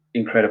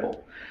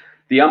incredible.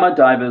 The AMA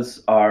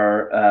divers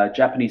are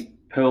Japanese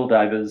pearl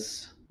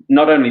divers.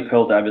 Not only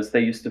pearl divers,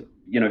 they used to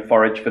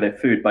forage for their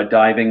food by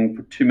diving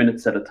for 2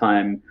 minutes at a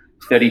time,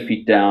 30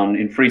 feet down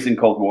in freezing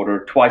cold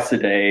water twice a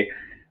day.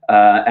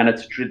 And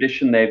it's a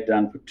tradition they've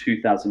done for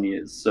 2,000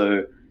 years.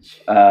 So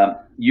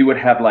you would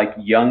have like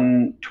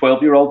young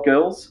 12-year-old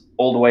girls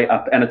all the way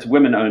up, and it's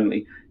women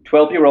only,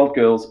 12-year-old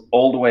girls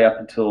all the way up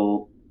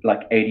until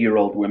like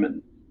 80-year-old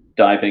women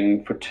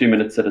diving for 2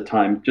 minutes at a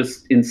time.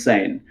 Just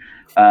insane.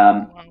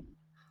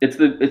 It's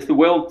the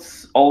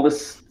world's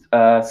oldest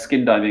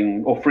skin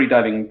diving or free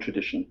diving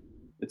tradition.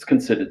 It's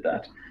considered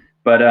that.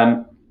 But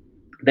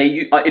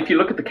if you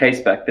look at the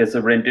case back, there's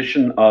a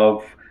rendition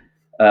of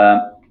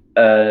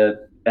an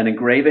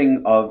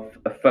engraving of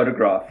a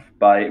photograph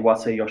by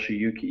Iwase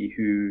Yoshiyuki,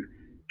 who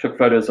took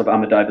photos of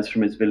armor divers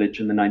from his village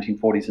in the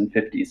 1940s and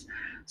 50s.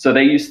 So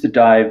they used to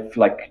dive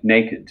like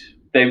naked.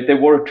 They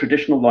wore a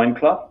traditional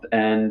loincloth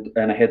and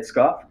a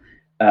headscarf.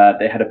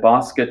 They had a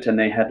basket and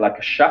they had like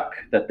a shuck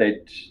that they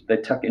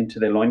tuck into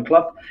their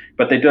loincloth,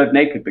 but they dove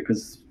naked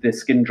because their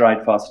skin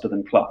dried faster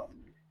than cloth.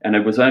 And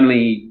it was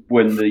only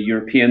when the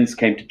Europeans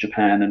came to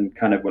Japan and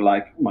kind of were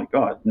like, oh my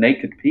God,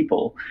 naked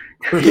people,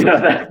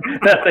 that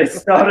they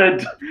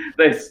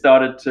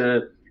started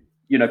to,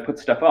 put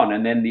stuff on.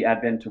 And then the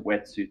advent of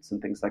wetsuits and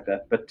things like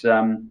that. But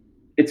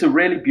it's a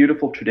really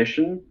beautiful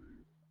tradition.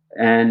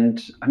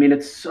 And I mean,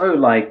 it's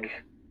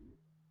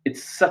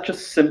such a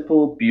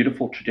simple,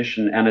 beautiful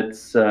tradition. And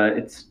it's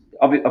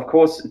of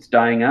course, it's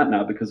dying out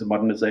now because of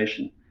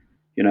modernization,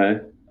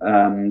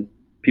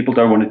 people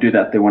don't want to do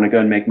that. They want to go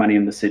and make money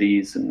in the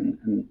cities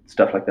and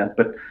stuff like that.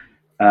 But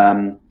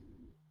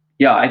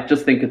I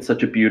just think it's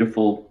such a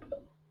beautiful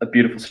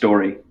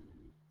story.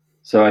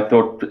 So I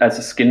thought, as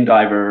a skin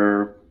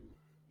diver,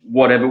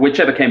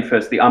 whichever came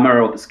first, the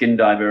armor or the skin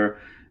diver,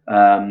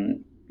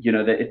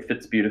 that it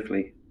fits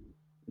beautifully.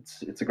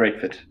 It's a great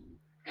fit.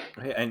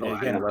 And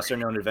again, lesser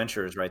known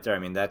adventurers right there. I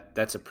mean,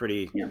 that's a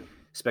pretty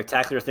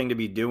spectacular thing to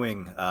be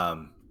doing,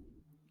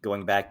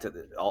 going back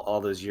to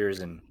all those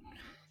years. And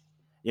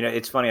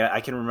it's funny. I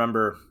can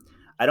remember.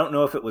 I don't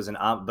know if it was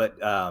but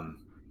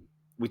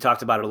we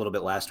talked about it a little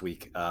bit last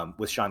week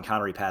with Sean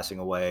Connery passing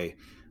away.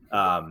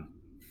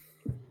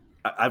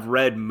 I've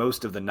read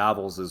most of the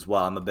novels as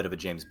well. I'm a bit of a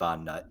James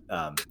Bond nut,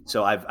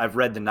 so I've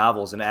read the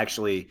novels. And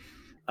actually,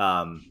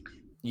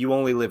 You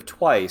Only Live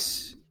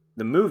Twice,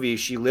 the movie,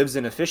 she lives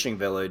in a fishing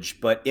village,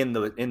 but in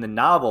the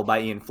novel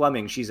by Ian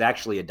Fleming, she's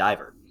actually a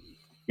diver.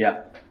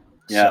 Yeah.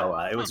 So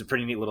it was a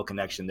pretty neat little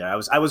connection there.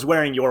 I was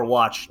wearing your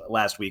watch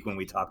last week when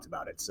we talked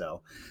about it,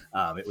 so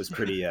it was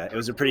pretty. It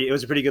was a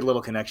pretty good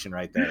little connection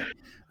right there.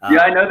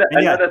 I know that.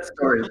 I know that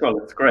story as well.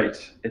 It's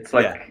great. It's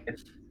like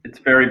it's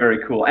very,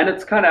 very cool, and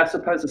it's kind of, I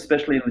suppose,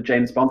 especially in the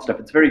James Bond stuff,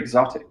 it's very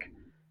exotic.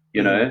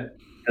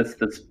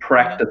 This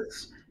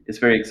practice is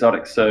very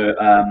exotic. So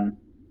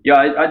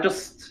I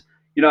just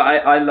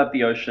I love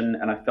the ocean,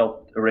 and I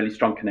felt a really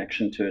strong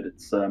connection to it.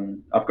 It's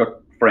I've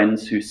got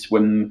friends who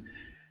swim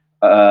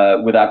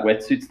without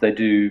wetsuits. They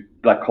do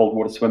like cold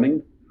water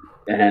swimming,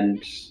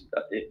 and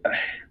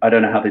I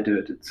don't know how they do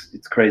it.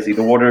 It's crazy.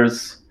 The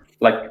water's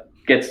like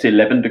gets to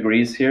 11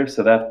 degrees here,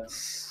 so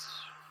that's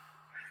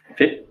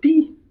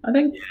 50, I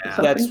think. Yeah,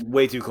 that's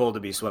way too cold to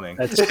be swimming.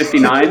 That's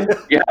 59.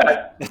 Yeah,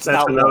 that's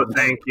a no,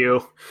 thank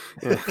you.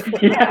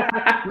 Yeah.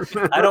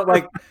 I don't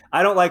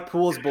like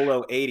pools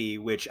below 80,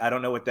 which I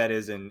don't know what that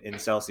is in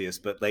Celsius,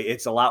 but like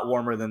it's a lot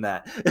warmer than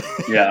that.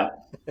 Yeah.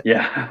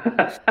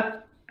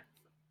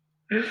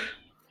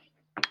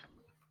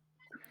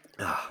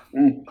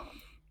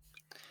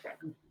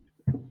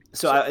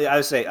 So I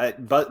would say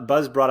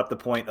Buzz brought up the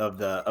point of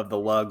the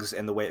lugs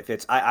and the way it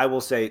fits. I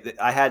will say that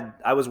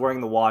I was wearing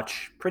the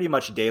watch pretty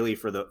much daily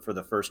for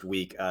the first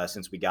week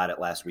since we got it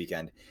last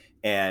weekend,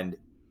 and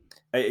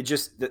it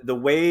just the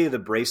way the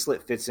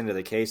bracelet fits into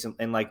the case,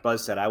 and like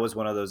Buzz said, I was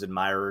one of those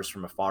admirers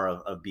from afar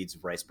of Beads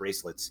of Rice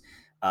bracelets.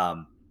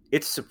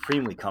 It's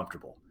supremely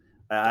comfortable.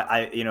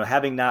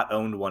 Having not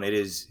owned one, it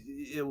is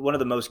one of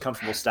the most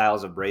comfortable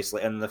styles of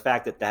bracelet, and the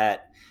fact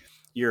that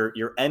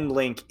your end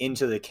link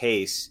into the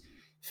case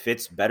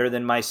fits better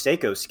than my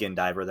Seiko skin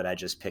diver that I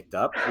just picked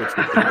up, which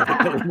would be a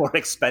little more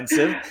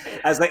expensive.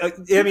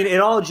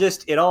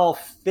 It all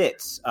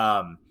fits.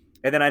 And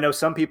then I know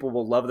some people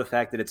will love the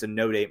fact that it's a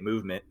no date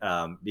movement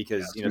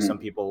because some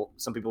people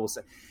will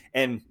say,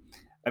 and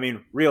I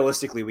mean,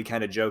 realistically, we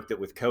kind of joked that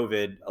with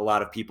COVID, a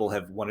lot of people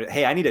have wanted,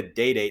 hey, I need a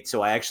day date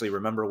so I actually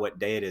remember what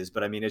day it is.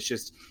 But I mean,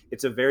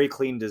 it's a very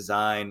clean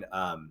design.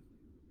 And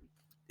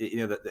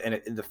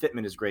the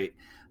fitment is great.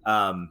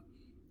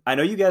 I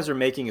know you guys are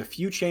making a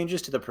few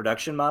changes to the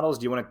production models.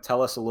 Do you want to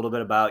tell us a little bit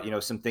about,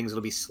 some things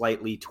that'll be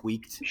slightly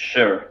tweaked?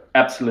 Sure,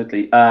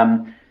 absolutely.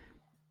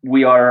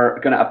 We are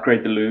going to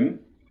upgrade the loom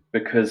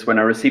because when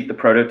I received the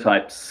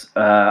prototypes,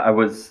 I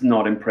was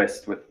not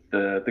impressed with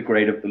the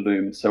grade of the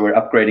loom. So we're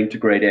upgrading to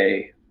grade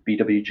A,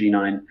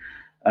 BWG9,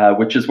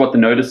 which is what the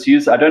Notice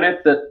use. I don't know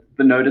if the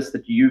Notice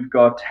that you've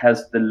got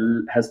has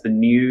the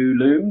new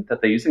loom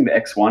that they're using, the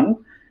X1,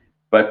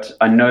 but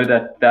I know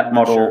that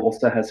model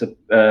also has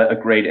a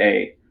grade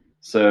A.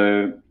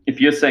 So if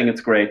you're saying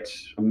it's great,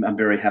 I'm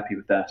very happy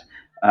with that.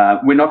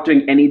 We're not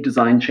doing any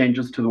design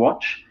changes to the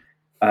watch.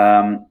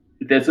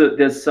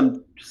 There's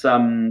some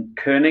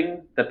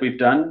kerning that we've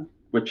done,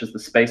 which is the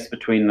space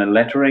between the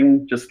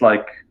lettering, just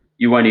like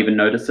you won't even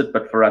notice it.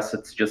 But for us,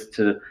 it's just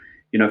to,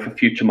 for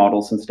future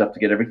models and stuff to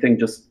get everything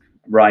just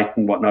right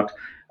and whatnot.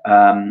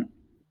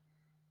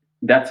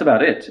 That's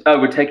about it. Oh,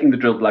 we're taking the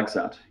drilled lugs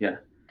out. Yeah.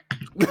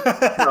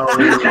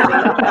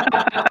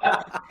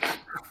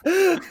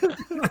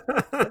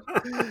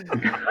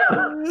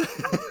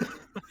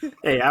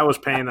 Hey, I was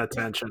paying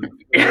attention.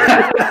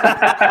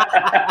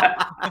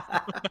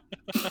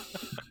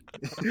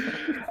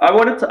 I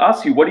wanted to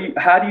ask you,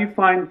 how do you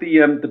find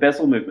the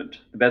bezel movement,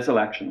 the bezel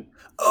action?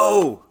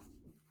 Oh,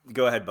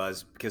 go ahead,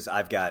 Buzz, because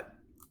I've got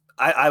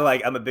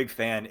I'm a big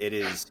fan. It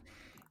is.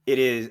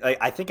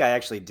 I think I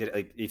actually did.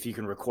 Like, if you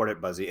can record it,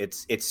 Buzzy,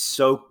 it's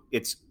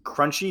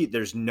crunchy.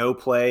 There's no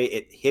play.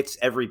 It hits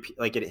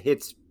it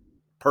hits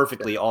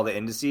perfectly all the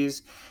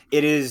indices.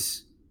 It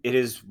is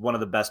one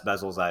of the best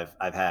bezels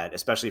I've had,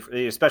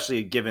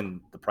 especially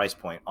given the price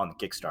point on the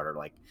Kickstarter.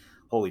 Like,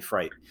 holy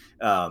fright!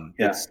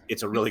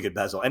 It's a really good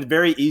bezel and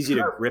very easy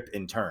to grip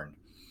and turn.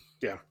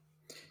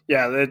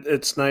 Yeah,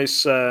 it's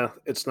nice.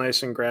 It's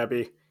nice and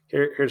grabby.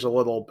 Here's a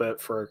little bit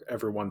for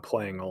everyone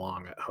playing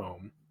along at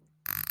home.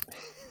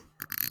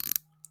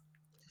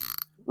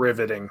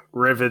 Riveting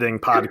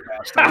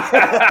podcast.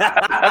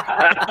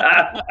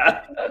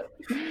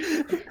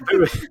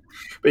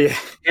 But yeah,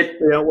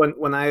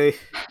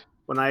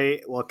 when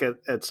I look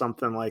at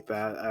something like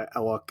that, I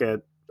look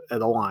at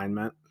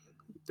alignment,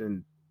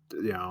 and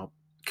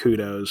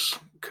kudos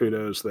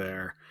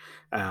there.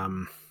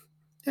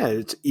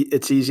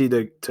 It's easy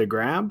to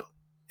grab,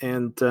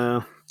 and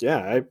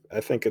I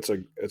think it's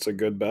a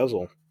good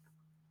bezel.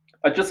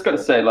 I just got to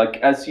say, like,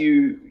 as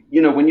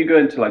when you go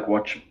into like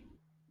watch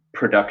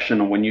production,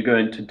 or when you go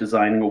into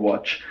designing a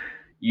watch,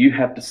 you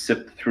have to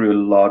sift through a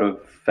lot of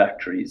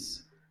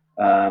factories,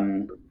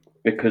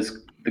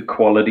 because the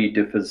quality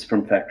differs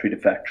from factory to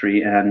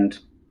factory. And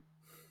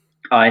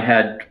I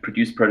had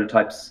produced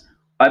prototypes.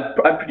 I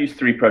produced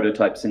 3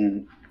 prototypes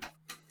in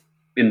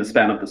the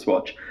span of this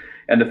watch.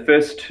 And the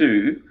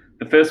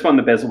first one,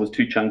 the bezel was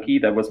too chunky.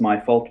 That was my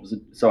fault.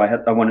 So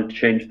I wanted to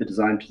change the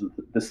design to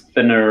this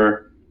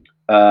thinner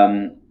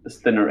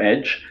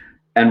edge.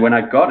 And when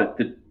I got it,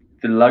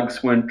 the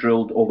lugs weren't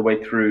drilled all the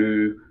way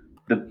through.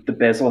 The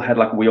bezel had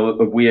like a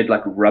weird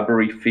like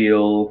rubbery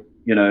feel,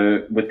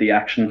 with the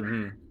action.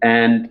 Mm-hmm.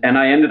 And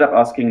I ended up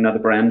asking another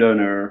brand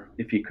owner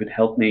if he could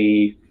help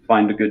me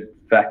find a good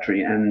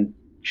factory. And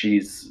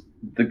geez,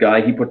 the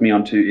guy he put me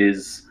onto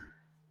is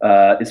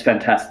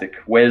fantastic.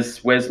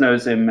 Wes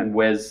knows him, and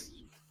Wes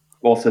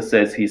also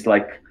says he's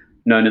like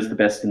known as the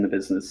best in the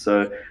business.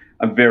 So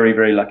I'm very,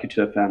 very lucky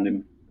to have found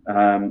him.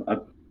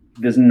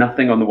 There's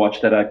nothing on the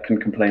watch that I can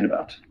complain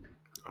about.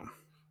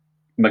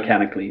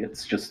 Mechanically,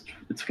 it's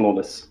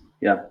flawless.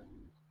 Yeah.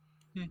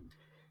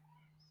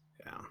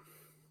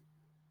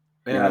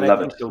 And I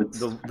think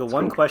the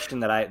one question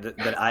that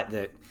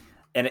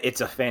and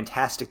it's a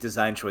fantastic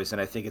design choice,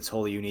 and I think it's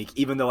wholly unique,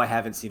 even though I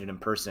haven't seen it in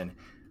person.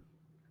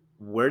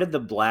 Where did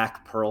the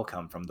black pearl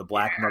come from? The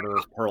black mother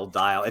of pearl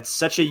dial. It's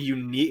such a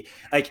unique,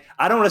 like,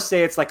 I don't want to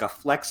say it's like a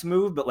flex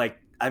move, but like,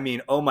 I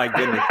mean, oh my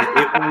goodness,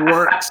 it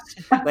works.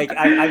 Like,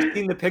 I've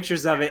seen the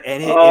pictures of it,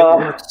 and it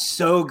works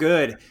so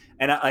good.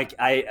 And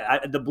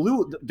the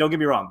blue, don't get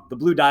me wrong, the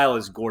blue dial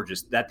is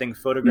gorgeous. That thing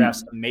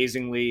photographs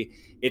amazingly.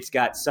 It's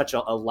got such a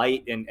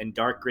light and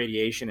dark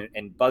gradation,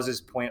 and Buzz's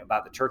point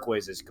about the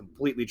turquoise is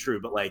completely true.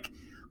 But like,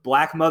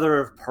 black mother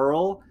of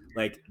pearl,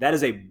 like, that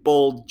is a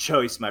bold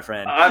choice, my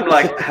friend. I'm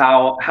like,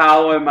 how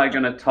am I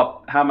gonna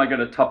top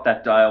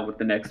that dial with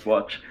the next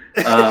watch?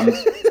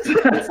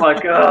 It's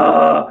like,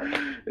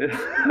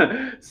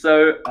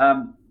 So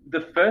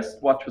the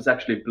first watch was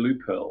actually blue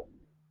pearl.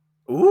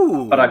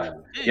 Ooh.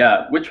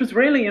 Which was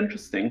really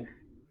interesting.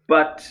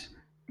 But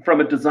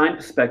from a design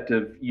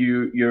perspective,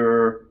 you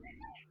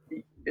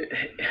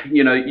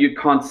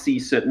can't see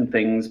certain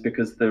things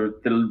because the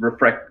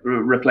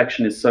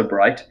reflection is so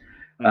bright.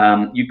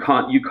 You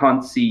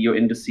can't see your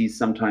indices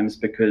sometimes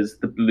because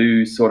the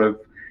blue sort of,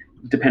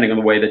 depending on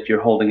the way that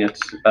you're holding it,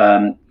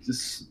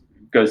 just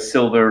goes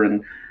silver.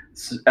 And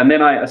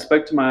then I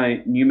spoke to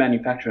my new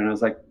manufacturer and I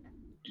was like,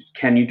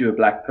 can you do a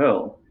black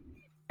pearl?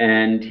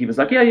 And he was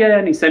like, yeah.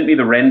 And he sent me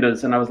the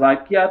renders and I was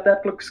like, yeah,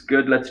 that looks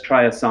good. Let's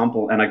try a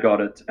sample. And I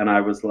got it. And I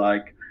was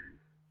like,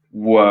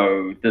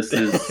 whoa, this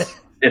is,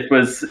 it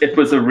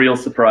was a real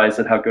surprise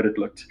at how good it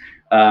looked.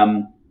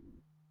 So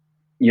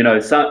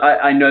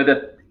I know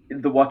that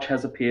the watch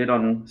has appeared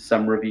on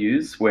some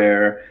reviews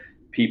where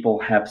people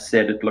have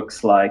said it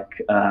looks like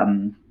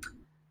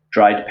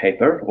dried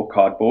paper or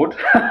cardboard.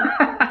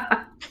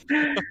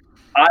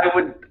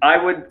 I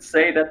would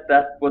say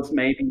that was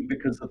maybe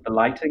because of the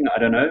lighting. I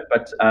don't know,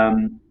 but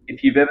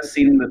if you've ever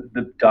seen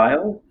the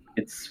dial,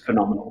 it's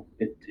phenomenal.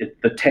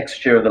 The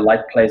texture of the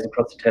light plays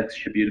across the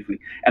texture beautifully,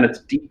 and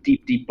it's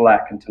deep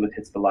black until it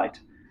hits the light.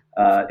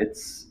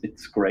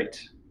 It's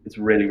great. It's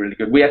really, really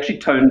good. We actually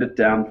toned it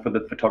down for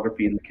the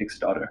photography in the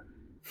Kickstarter.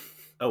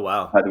 Oh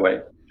wow! By the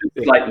way,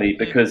 slightly,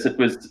 because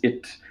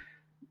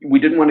we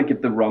didn't want to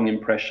give the wrong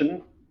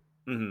impression.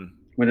 Mm-hmm.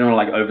 We didn't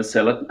want to like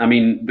oversell it. I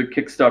mean, the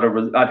Kickstarter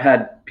was. I've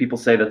had people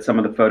say that some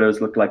of the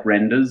photos look like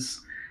renders.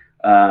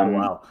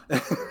 Wow!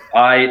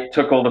 I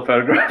took all the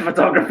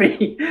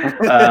photography.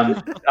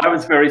 I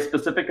was very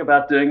specific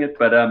about doing it,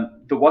 but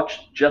the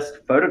watch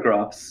just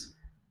photographs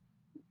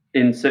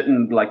in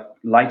certain like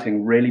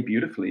lighting really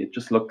beautifully. It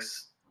just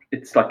looks.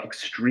 It's like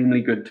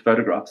extremely good to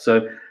photograph.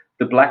 So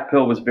the black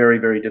pearl was very,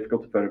 very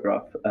difficult to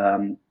photograph.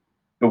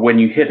 But when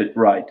you hit it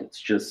right,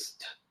 it's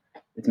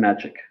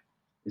magic.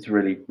 It's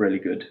really, really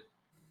good.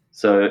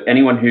 So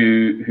anyone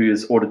who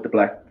has ordered the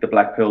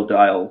black pearl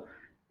dial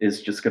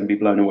is just going to be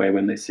blown away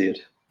when they see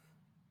it.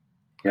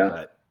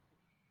 Yeah.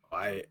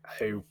 I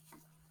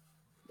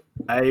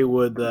I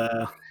would,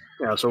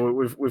 so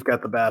we've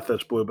got the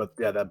Bathurst blue, but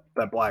yeah,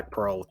 that black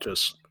pearl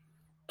just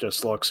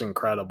looks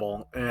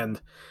incredible.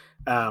 And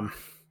how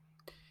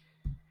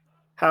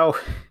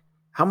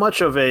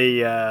much of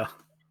a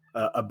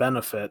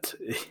benefit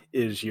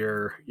is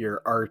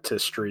your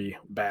artistry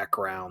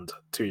background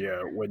to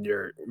you when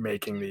you're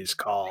making these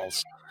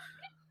calls?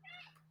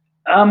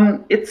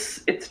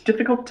 It's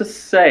difficult to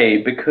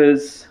say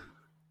because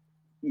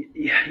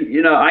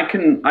I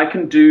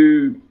can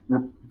do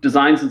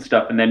designs and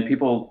stuff, and then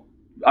people.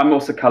 I'm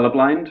also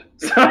colorblind,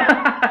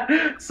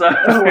 so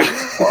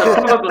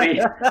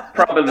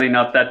probably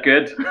not that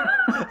good.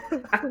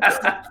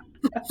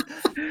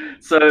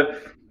 So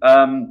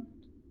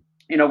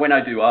when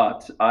I do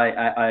art,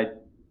 I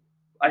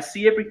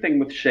see everything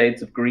with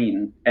shades of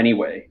green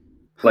anyway.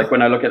 Like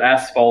when I look at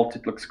asphalt,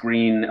 it looks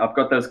green. I've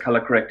got those color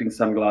correcting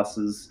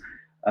sunglasses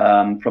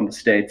from the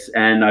States,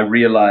 and I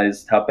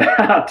realized how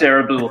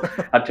terribly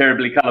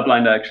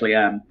colorblind I actually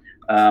am.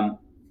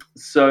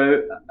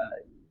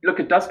 Look,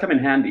 it does come in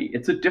handy.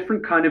 It's a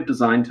different kind of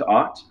design to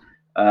art,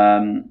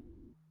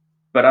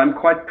 but I'm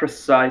quite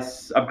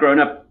precise. I've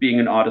grown up being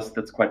an artist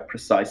that's quite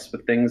precise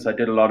with things. I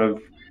did a lot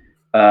of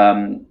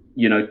 2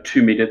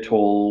 meter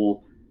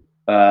tall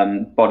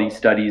body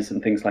studies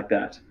and things like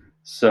that.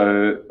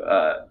 So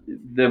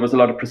there was a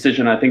lot of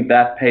precision. I think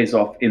that pays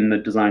off in the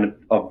design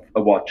of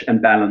a watch,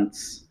 and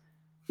balance.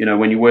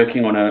 When you're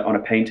working on a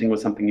painting or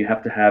something, you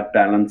have to have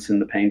balance in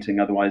the painting.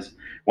 Otherwise,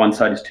 one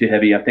side is too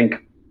heavy. I think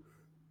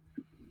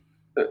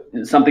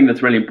something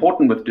that's really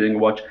important with doing a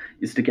watch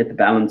is to get the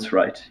balance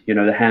right.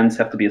 The hands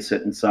have to be a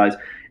certain size,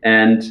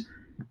 and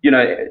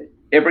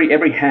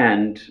every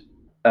hand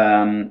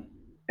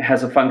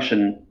has a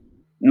function,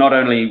 not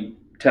only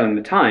telling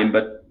the time,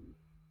 but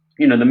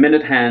the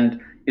minute hand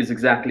is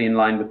exactly in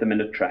line with the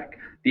minute track.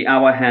 The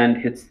hour hand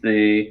hits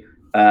the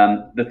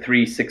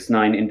 3, 6,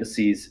 9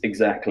 indices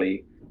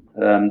exactly.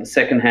 The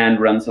second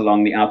hand runs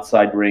along the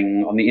outside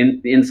ring, on the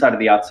inside of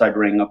the outside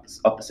ring of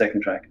the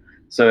second track.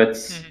 So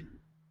it's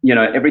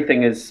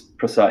everything is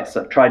precise.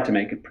 I've tried to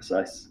make it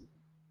precise.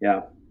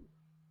 Yeah.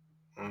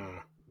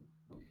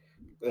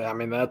 Yeah, I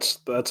mean that's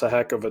a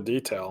heck of a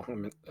detail.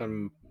 I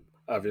mean,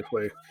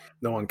 obviously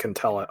no one can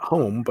tell at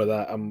home, but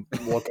I'm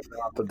looking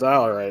at the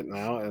dial right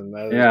now, and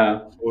that is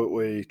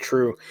absolutely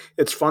true.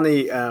 It's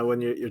funny when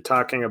you're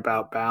talking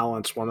about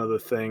balance. One of the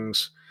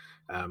things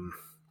when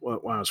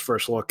I was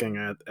first looking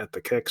at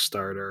the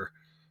Kickstarter,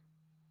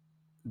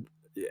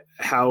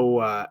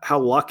 how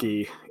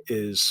lucky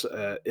is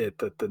it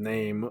that the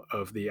name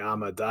of the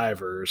AMA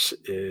Divers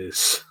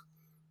is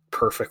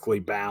perfectly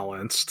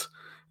balanced?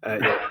 I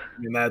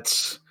mean,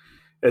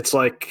 it's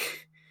like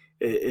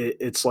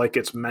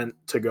it's meant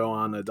to go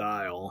on a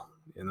dial,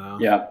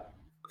 Yeah.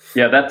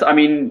 That's. I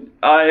mean,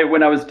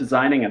 when I was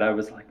designing it, I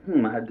was like,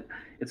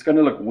 it's going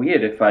to look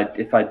weird if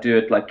I do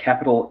it like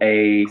capital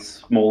A,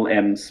 small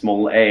m,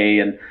 small a,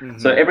 and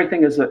so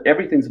everything's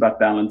about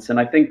balance. And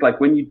I think like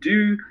when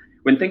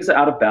things are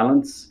out of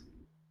balance,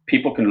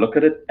 people can look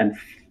at it and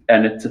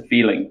it's a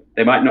feeling.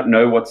 They might not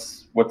know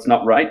what's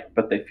not right,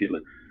 but they feel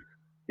it.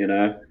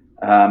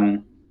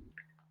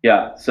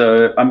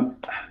 So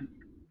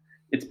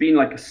it's been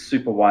like a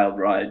super wild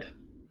ride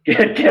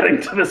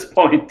getting to this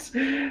point.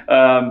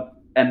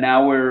 And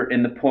now we're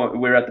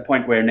at the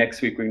point where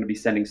next week we're going to be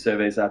sending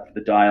surveys out for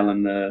the dial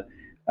and the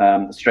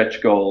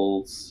stretch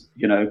goals,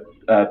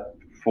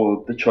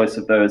 for the choice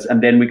of those,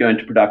 and then we go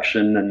into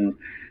production, and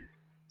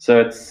so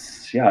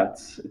it's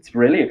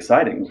really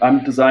exciting.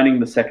 I'm designing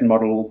the second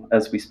model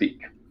as we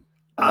speak.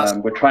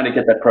 Awesome. We're trying to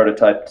get that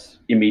prototyped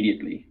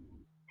immediately.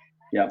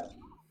 Yeah.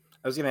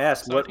 I was going to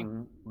ask, what?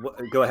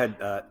 Go ahead,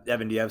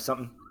 Evan. Do you have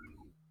something?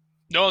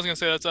 No, I was going to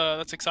say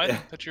that's exciting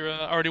that you're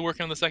already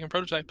working on the second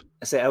prototype.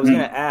 I was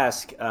going to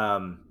ask,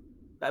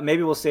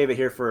 maybe we'll save it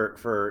here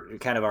for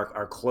kind of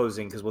our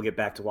closing, because we'll get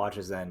back to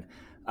watches then.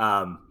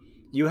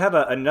 You have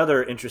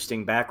another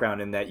interesting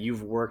background in that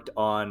you've worked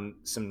on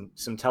some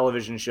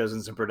television shows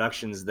and some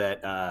productions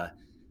that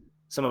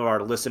some of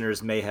our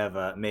listeners may have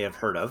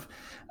heard of,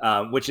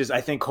 which is,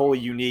 I think, wholly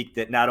unique.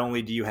 That not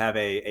only do you have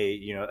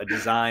a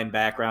design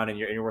background and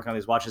you're working on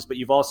these watches, but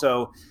you've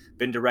also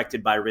been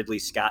directed by Ridley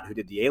Scott, who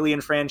did the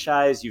Alien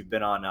franchise. You've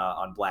been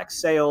on Black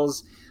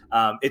Sails.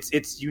 And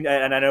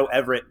I know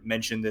Everett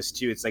mentioned this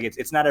too. It's like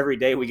it's not every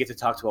day we get to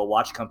talk to a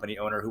watch company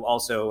owner who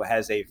also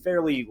has a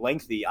fairly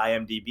lengthy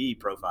IMDb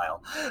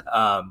profile.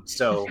 Why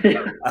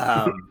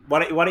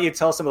don't you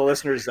tell some of the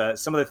listeners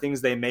some of the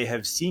things they may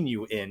have seen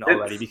you in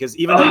already? Because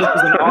even though this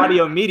is an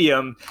audio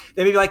medium,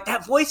 they may be like,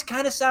 that voice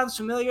kind of sounds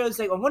familiar. It's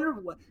like, I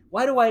wonder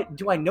why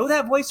do I know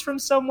that voice from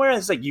somewhere?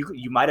 It's like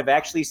you might have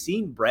actually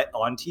seen Brett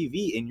on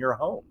TV in your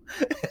home.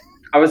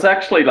 I was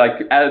actually like,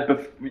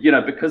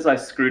 because I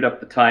screwed up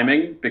the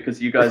timing,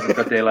 because you guys have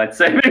got daylight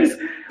savings,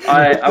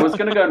 I was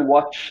going to go and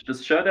watch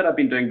this show that I've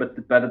been doing, but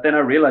then I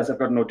realized I've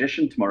got an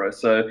audition tomorrow,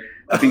 so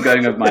I've been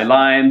going over my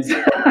lines.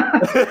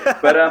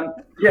 But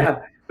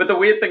the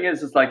weird thing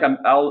is like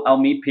I'll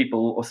meet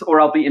people or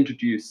I'll be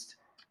introduced,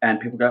 and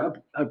people go,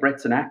 oh,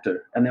 Brett's an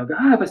actor, and they'll go,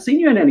 have I seen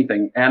you in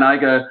anything? And I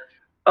go,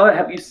 Oh,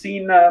 have you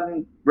seen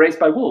Raised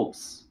by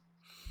Wolves?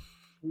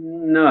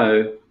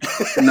 No,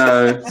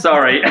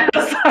 sorry.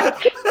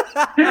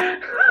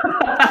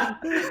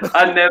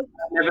 I've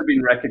never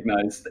been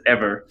recognized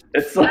ever.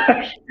 It's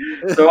like,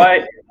 so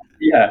I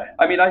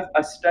mean,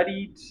 I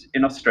studied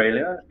in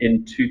Australia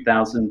in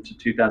 2000 to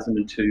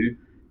 2002,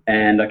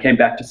 and I came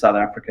back to South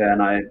Africa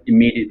and I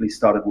immediately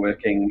started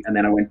working, and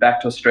then I went back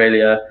to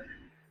Australia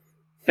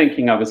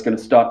thinking I was going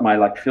to start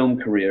my film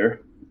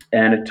career,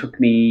 and it took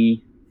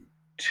me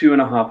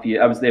 2.5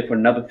 years. I was there for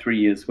another 3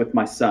 years with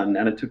my son,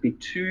 and it took me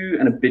 2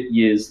 and a bit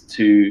years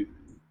to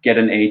get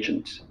an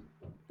agent.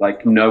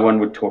 No one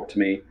would talk to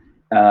me.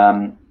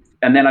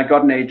 And then I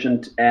got an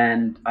agent,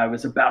 and I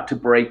was about to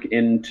break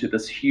into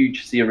this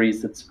huge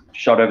series that's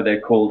shot over there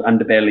called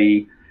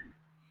Underbelly,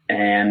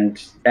 and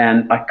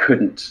I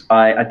couldn't.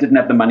 I didn't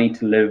have the money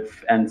to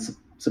live and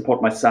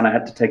support my son. I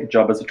had to take a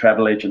job as a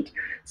travel agent.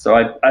 So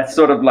I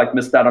sort of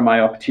missed out on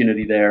my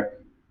opportunity there.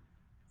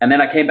 And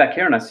then I came back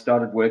here and I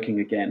started working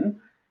again.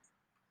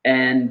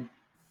 And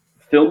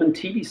film and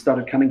TV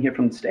started coming here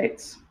from the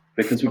States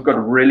because we've got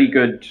really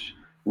good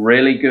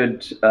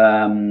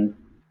film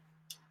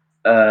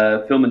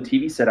and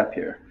TV set up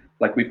here.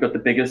 We've got the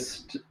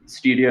biggest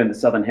studio in the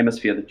Southern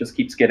Hemisphere that just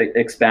keeps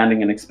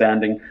expanding and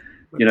expanding.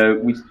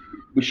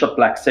 We shot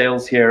Black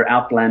Sails here,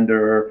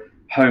 Outlander,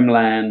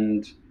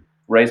 Homeland,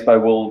 Raised by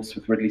Wolves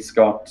with Ridley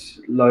Scott,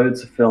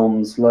 loads of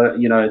films. I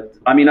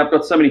mean, I've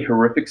got so many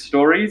horrific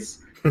stories.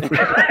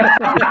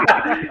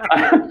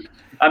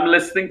 I'm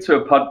listening to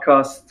a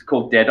podcast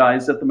called Dead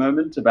Eyes at the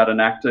moment about an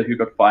actor who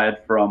got fired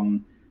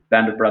from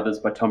Band of Brothers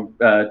by Tom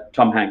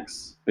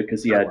Hanks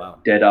because he had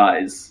dead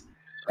eyes.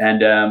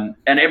 And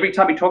every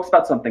time he talks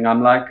about something,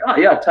 I'm like, oh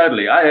yeah,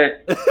 totally.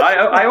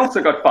 I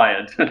also got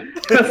fired.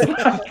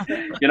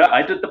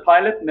 I did the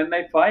pilot and then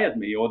they fired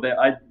me, or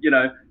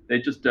they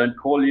just don't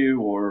call you,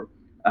 or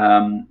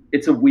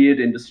it's a weird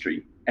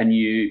industry. And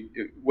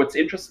what's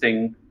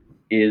interesting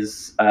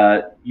is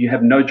you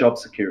have no job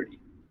security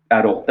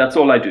at all. That's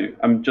all I do.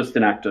 I'm just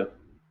an actor.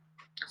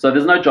 So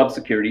there's no job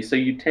security. So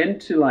you tend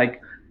to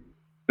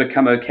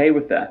become okay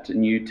with that,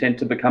 and you tend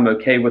to become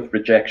okay with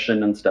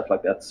rejection and stuff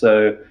like that.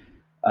 So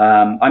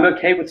I'm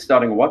okay with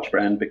starting a watch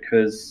brand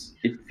because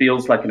it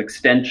feels like an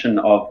extension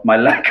of my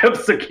lack of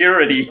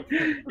security,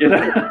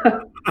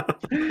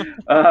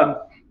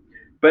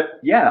 but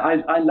yeah,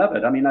 I love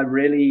it. I mean, I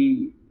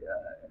really,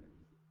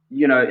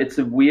 it's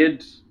a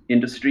weird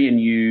industry, and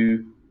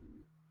you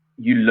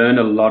learn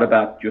a lot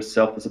about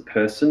yourself as a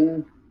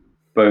person,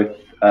 both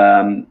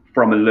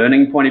from a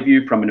learning point of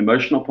view, from an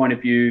emotional point of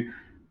view,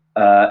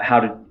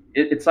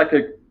 it's like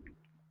a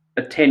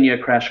 10-year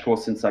crash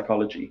course in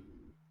psychology.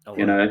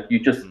 You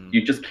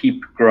just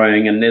keep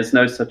growing, and there's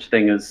no such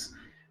thing as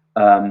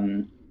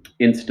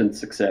instant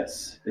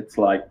success. It's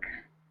like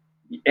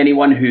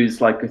anyone who's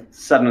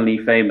suddenly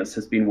famous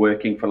has been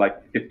working for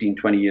 15,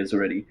 20 years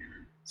already.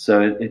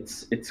 So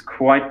it's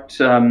quite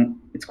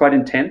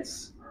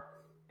intense,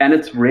 and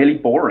it's really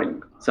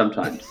boring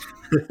sometimes.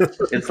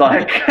 It's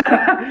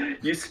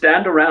you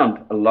stand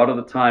around a lot of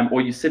the time,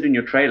 or you sit in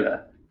your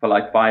trailer for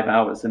 5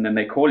 hours, and then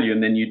they call you,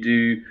 and then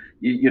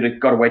you've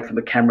got to wait for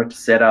the camera to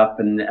set up,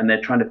 and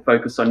they're trying to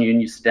focus on you, and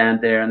you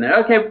stand there, and they're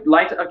okay,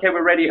 light, okay,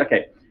 we're ready,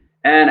 okay,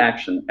 and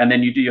action, and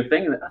then you do your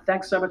thing, and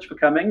thanks so much for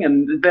coming,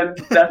 and then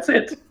that's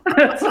it.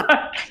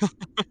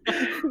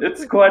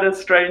 It's quite a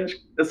strange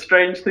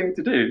thing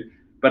to do,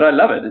 but I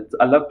love it.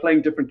 I love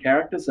playing different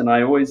characters, and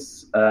I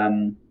always,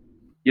 in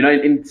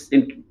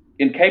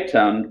Cape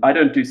Town, I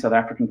don't do South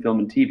African film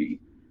and TV.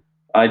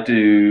 I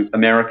do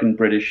American,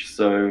 British,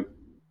 so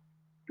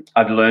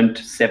I've learned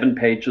 7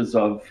 pages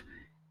of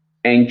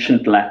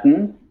ancient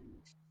Latin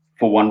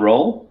for one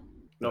role.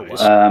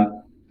 Nice.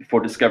 For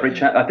Discovery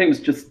Channel. I think it was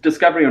just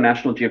Discovery or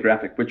National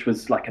Geographic, which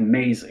was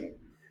amazing.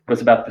 It was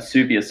about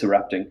Vesuvius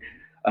erupting.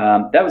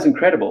 That was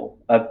incredible.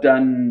 I've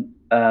done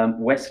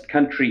West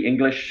Country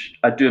English.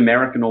 I do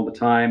American all the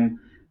time.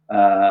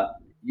 A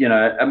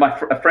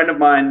friend of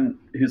mine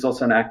who's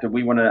also an actor,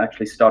 we want to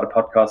actually start a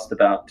podcast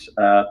about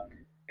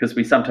because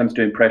we sometimes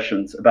do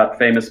impressions about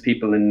famous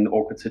people in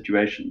awkward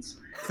situations,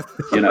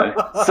 So,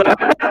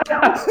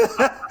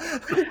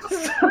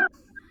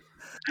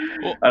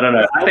 I don't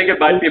know. I think it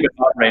might be a bit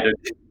R-rated.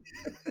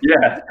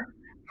 Yeah,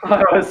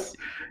 I was,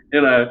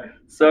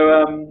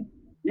 So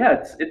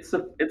it's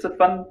a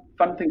fun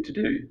thing to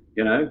do.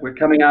 We're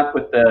coming out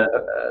with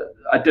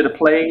I did a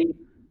play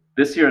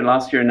this year and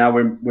last year, and now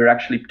we're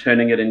actually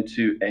turning it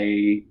into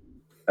a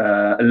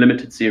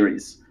limited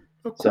series.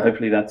 Oh, cool. So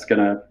hopefully that's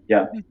gonna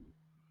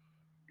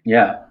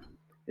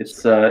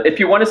It's if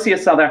you want to see a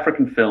South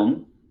African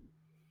film,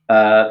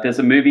 there's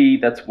a movie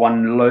that's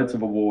won loads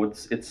of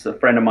awards. It's a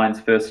friend of mine's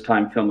first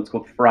time film. It's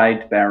called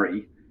Fried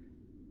Barry.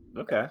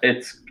 Okay.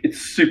 It's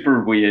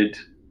super weird.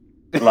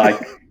 It's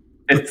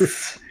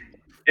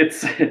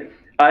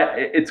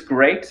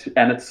great,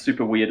 and it's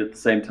super weird at the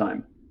same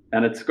time.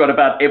 And it's got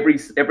about every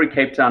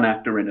Cape Town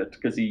actor in it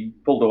because he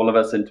pulled all of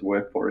us in to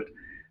work for it.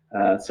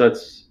 So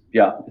it's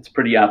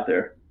pretty out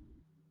there.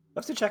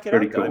 I'll have to check it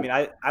out. Cool. I mean,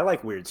 I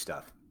like weird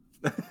stuff.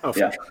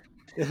 Yeah.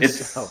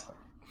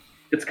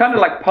 It's kind of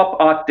like pop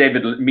art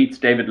meets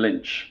David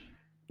Lynch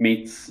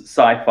meets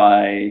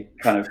sci-fi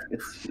kind of.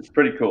 It's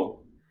pretty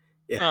cool.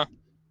 Yeah.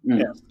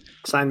 Yeah.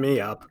 Sign me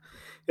up.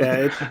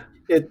 Yeah,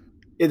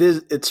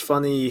 it's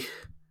funny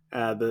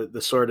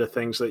the sort of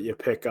things that you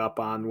pick up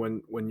on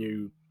when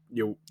you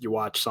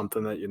watch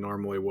something that you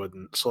normally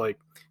wouldn't. So like,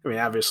 I mean,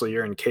 obviously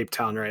you're in Cape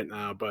Town right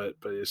now, but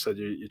you said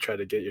you try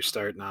to get your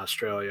start in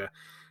Australia.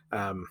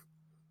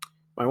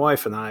 My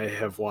wife and I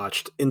have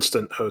watched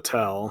Instant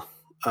Hotel,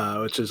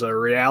 which is a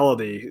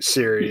reality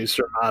series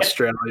from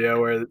Australia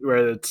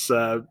where it's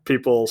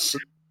people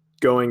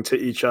going to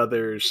each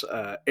other's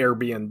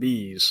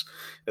Airbnbs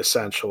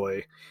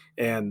essentially,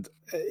 and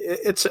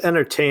it's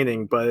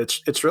entertaining, but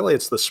it's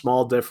the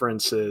small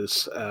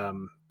differences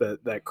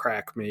that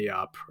crack me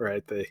up,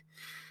 right? They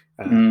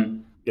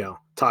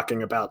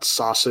talking about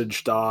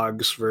sausage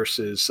dogs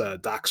versus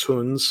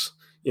dachshunds,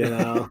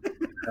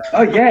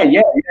 Oh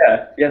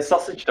yeah,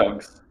 sausage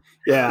dogs.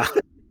 Yeah.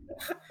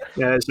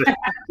 Yeah, is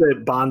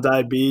it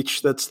Bondi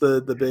Beach? That's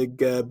the big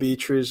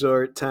beach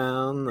resort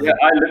town. Yeah,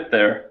 I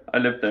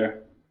lived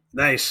there.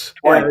 Nice.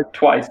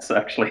 Twice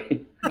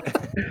actually.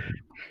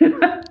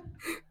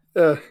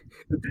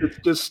 It's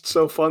just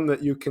so fun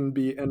that you can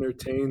be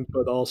entertained,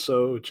 but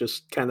also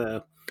just kind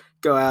of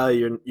go out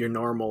of your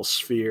normal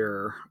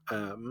sphere.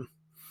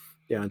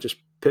 Just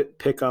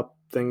pick up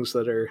things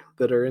that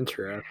are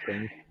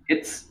interesting.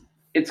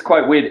 It's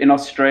quite weird. In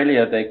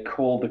Australia, they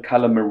call the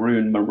color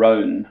maroon.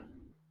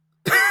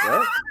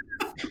 What?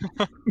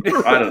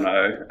 I don't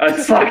know.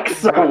 It's like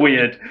so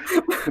weird.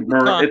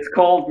 It's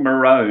called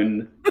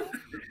maroon.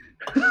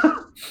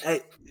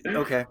 Hey,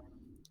 okay.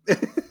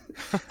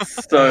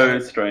 So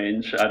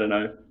strange. I don't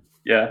know.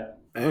 Yeah,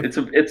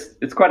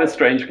 it's quite a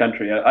strange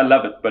country. I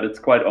love it, but it's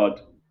quite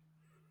odd.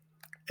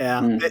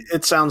 Yeah,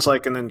 it sounds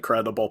like an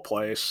incredible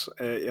place.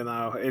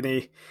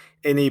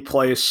 Any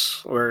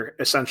place where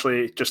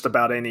essentially just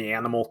about any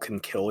animal can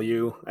kill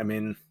you. I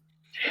mean,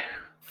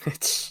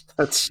 that's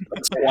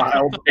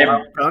wild.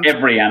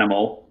 Every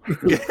animal.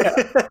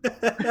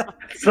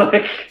 It's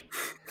like,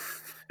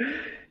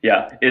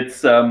 yeah,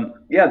 it's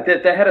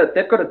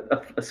they've got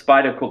a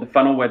spider called the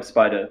funnel web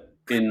spider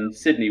in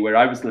Sydney where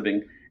I was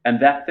living, and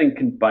that thing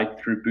can bite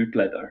through boot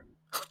leather.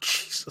 Oh,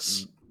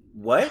 Jesus.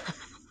 What?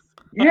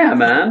 Yeah,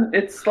 man,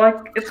 it's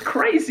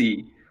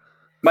crazy.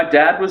 My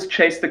dad was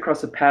chased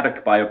across a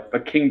paddock by a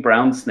king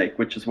brown snake,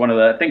 which is one of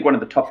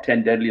the top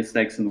 10 deadliest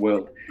snakes in the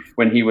world,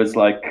 when he was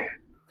like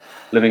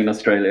living in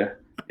Australia.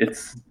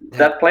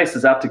 That place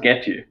is out to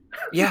get you.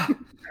 Yeah.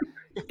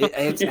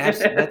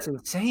 That's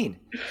insane.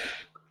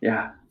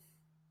 Yeah.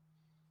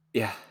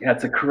 Yeah. Yeah,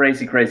 it's a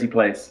crazy, crazy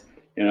place,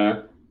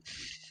 I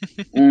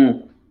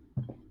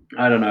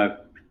don't know.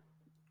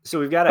 So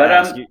we've got to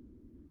ask you.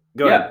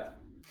 Go ahead.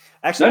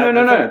 Actually,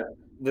 no.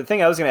 The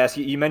thing I was going to ask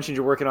you, you mentioned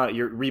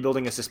you're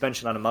rebuilding a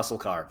suspension on a muscle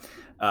car.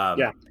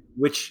 Yeah.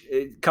 Which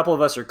a couple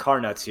of us are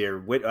car nuts here.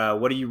 What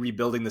are you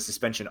rebuilding the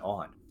suspension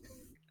on?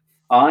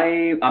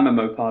 I'm a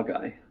Mopar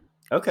guy.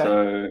 Okay.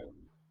 So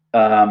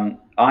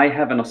I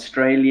have an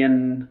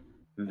Australian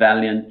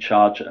Valiant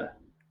Charger.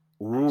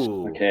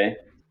 Ooh. Okay.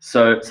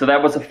 So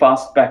that was a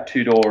fastback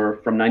two-door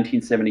from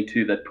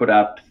 1972 that put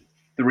out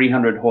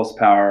 300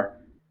 horsepower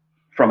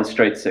from a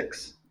straight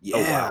six. Yeah.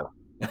 Oh, wow.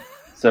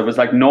 So it was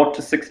like 0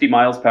 to 60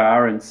 miles per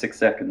hour in 6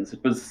 seconds.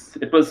 It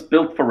was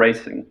built for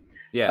racing.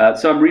 Yeah.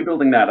 So I'm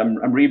rebuilding that. I'm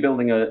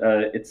rebuilding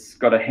it's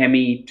got a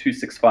Hemi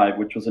 265,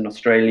 which was an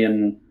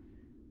Australian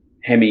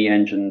Hemi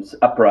engines,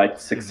 upright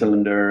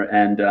 6-cylinder,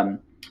 and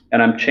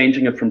I'm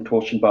changing it from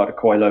torsion bar to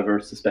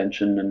coilover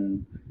suspension,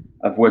 and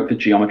I've worked the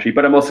geometry,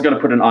 but I'm also going to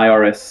put an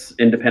IRS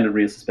independent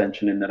rear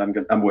suspension in that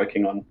I'm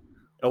working on.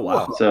 Oh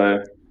wow!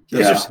 So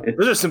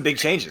those are some big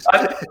changes.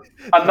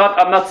 I'm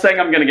not saying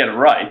I'm going to get it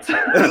right,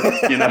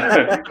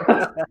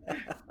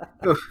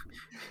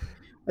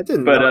 I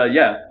didn't. But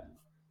yeah.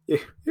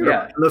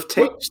 Enough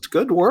taste.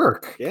 Good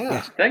work.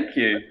 Yeah. Thank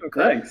you.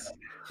 Thanks.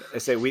 I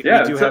say we do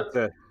have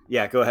to.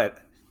 Yeah, go ahead.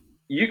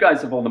 You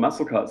guys have all the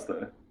muscle cars,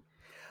 though.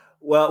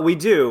 Well, we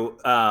do.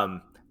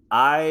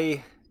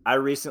 I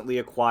recently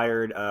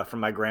acquired from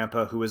my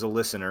grandpa, who is a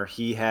listener.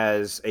 He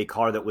has a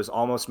car that was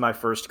almost my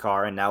first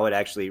car, and now it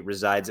actually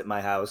resides at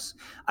my house.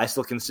 I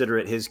still consider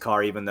it his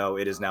car, even though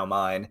it is now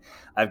mine.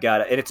 And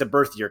it's a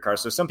birth year car.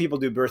 So some people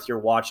do birth year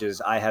watches.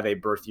 I have a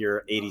birth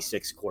year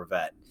 86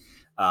 Corvette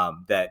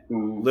that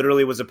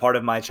literally was a part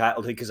of my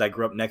childhood because I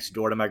grew up next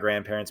door to my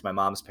grandparents, my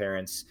mom's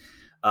parents.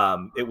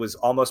 It was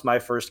almost my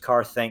first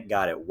car. Thank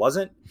God it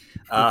wasn't.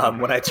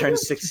 When I turned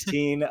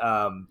 16,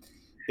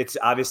 it's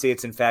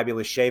in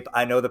fabulous shape.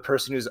 I know the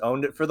person who's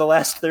owned it for the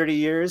last 30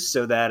 years,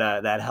 so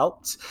that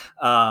helped.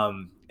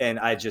 And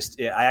I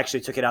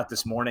actually took it out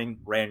this morning,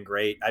 ran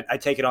great. I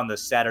take it on the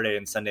Saturday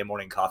and Sunday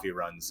morning coffee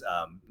runs.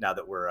 Now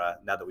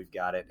that we've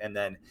got it, and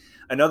then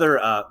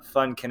another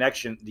fun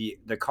connection.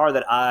 The car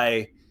that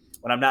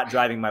when I'm not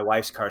driving my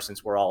wife's car,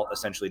 since we're all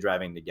essentially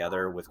driving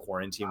together with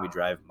quarantine, we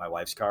drive my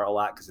wife's car a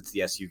lot because it's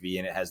the SUV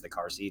and it has the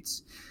car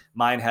seats.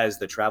 Mine has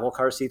the travel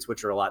car seats,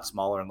 which are a lot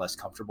smaller and less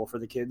comfortable for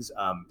the kids.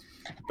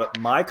 But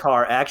my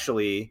car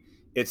actually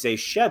It's a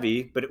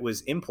Chevy, but it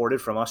was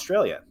imported from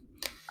Australia.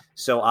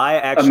 So I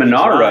actually a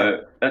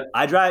Monaro.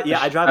 I drive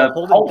a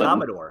Holden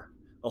Commodore.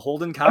 A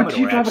Holden Commodore. Oh,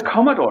 do you drive a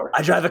Commodore?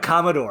 I drive a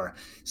Commodore.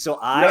 So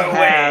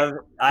I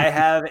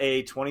have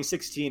a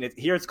 2016.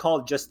 Here it's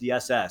called just the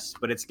SS,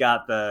 but it's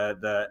got the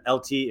the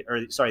LS3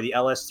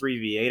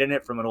 V8 in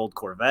it from an old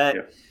Corvette.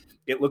 Yeah.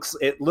 It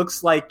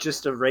looks like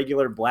just a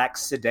regular black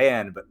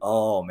sedan, but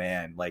oh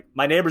man, like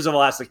my neighbors have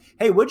all asked, like,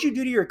 "Hey, what'd you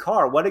do to your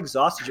car? What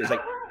exhaust did you?" It's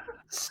like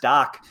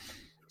stock.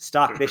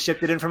 They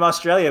shipped it in from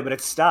Australia, but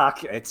it's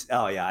stock.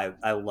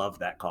 I love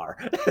that car.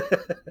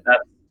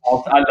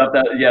 I love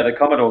that. Yeah, the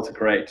Commodores are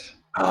great.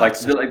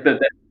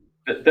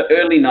 The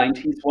early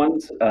 90s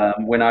ones,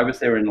 when I was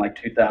there in like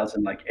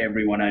 2000, like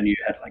everyone I knew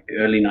had like the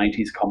early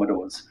 90s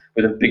Commodores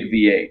with a big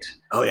V8.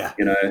 Oh yeah.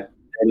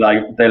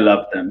 They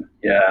loved them.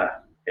 Yeah.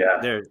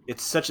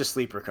 It's such a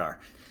sleeper car.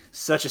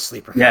 Such a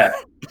sleeper car. Yeah.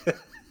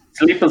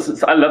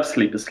 Sleepers, I love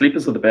sleepers.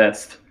 Sleepers are the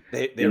best.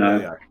 They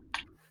really are.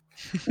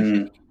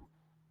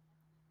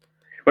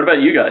 What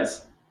about you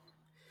guys?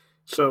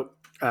 So,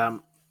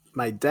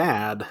 my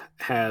dad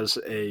has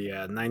a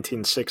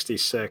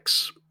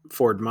 1966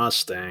 Ford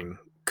Mustang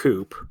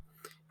coupe.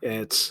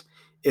 It's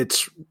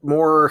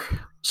more,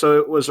 so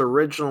it was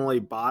originally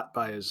bought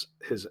by his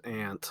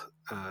aunt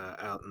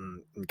out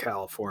in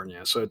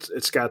California. So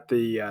it's got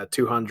the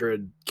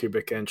 200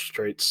 cubic inch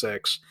straight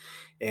six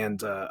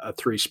and a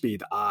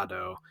 3-speed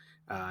auto.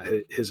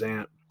 His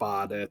aunt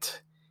bought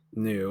it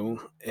new,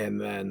 and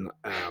then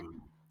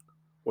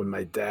when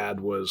my dad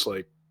was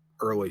like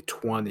early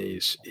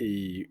 20s,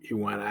 he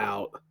went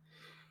out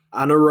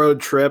on a road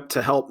trip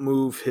to help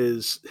move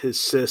his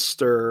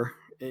sister,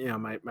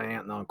 my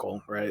aunt and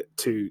uncle, right,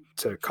 to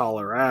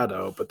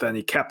Colorado. But then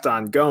he kept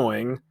on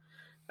going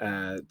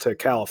to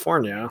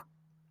California,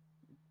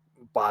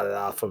 bought it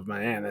off of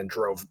my aunt, and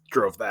drove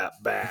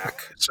that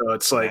back. So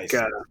it's like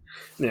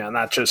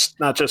nice.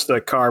 Not just a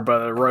car,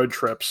 but a road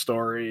trip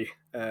story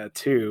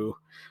too,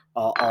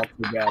 all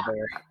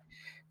together.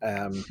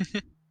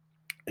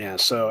 Yeah.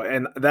 So,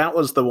 and that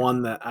was the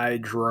one that I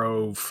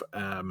drove.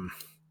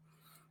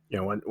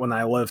 When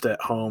I lived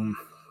at home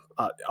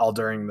all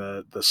during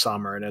the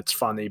summer. And it's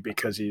funny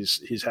because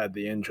he's had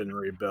the engine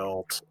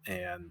rebuilt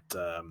and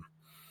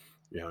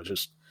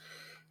just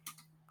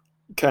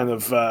kind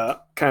of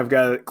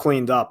got it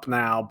cleaned up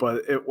now,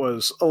 but it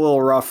was a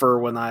little rougher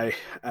when I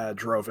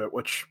drove it,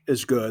 which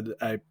is good.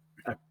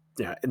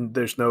 And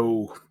there's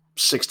no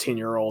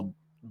 16-year-old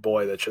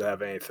boy that should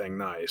have anything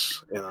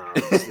nice,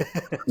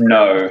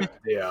 No.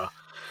 Yeah.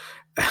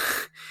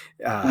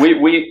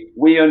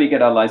 We only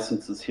get our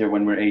licenses here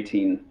when we're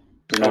 18.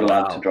 We're not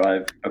allowed to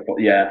drive.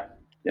 Yeah,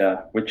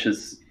 which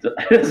is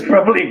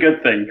probably a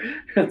good thing.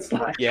 It's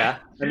like, yeah,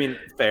 I mean,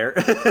 fair.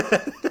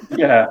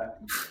 Yeah,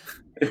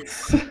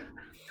 it's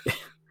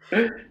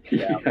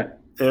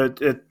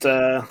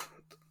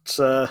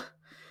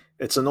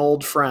it's an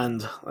old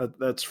friend,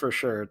 that's for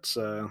sure. It's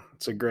a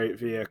great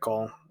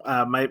vehicle.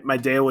 My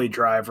daily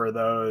driver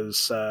though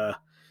is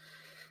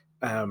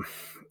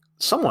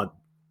somewhat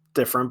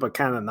different, but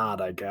kind of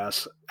not, I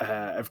guess.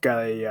 I've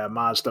got a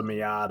Mazda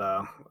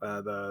Miata,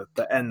 the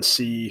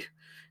NC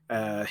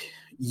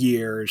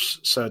years,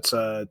 so it's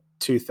a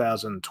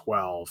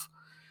 2012.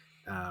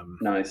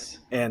 Nice.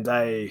 And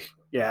I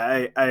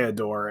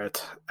adore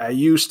it. I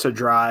used to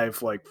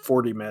drive like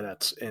 40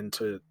 minutes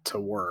into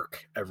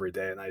work every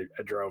day, and I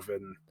drove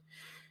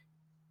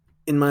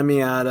in my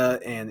Miata,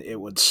 and it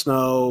would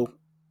snow.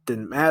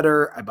 Didn't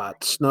matter. I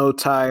bought snow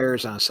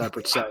tires on a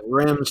separate set of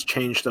rims,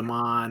 changed them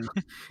on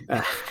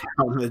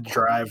the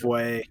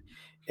driveway,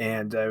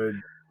 and I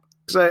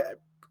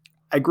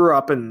grew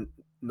up in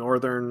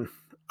northern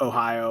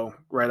Ohio,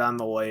 right on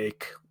the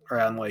lake,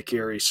 right on Lake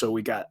Erie, so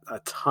we got a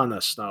ton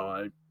of snow.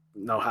 I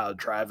know how to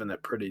drive in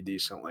it pretty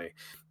decently.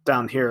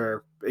 Down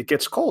here, it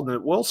gets cold and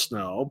it will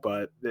snow,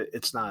 but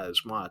it's not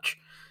as much.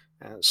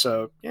 And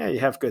so, yeah, you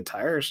have good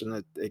tires,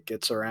 and it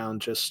gets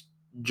around just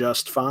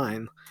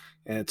fine.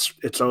 And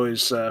it's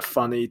always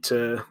funny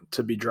to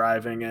be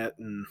driving it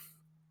and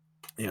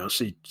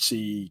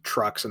see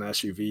trucks and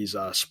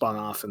SUVs spun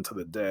off into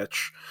the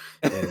ditch,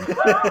 and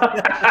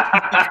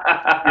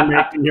you're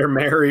making your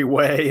merry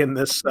way in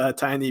this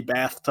tiny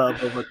bathtub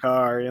of a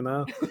car,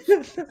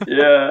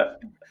 Yeah,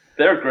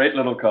 they're great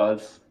little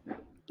cars.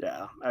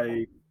 Yeah,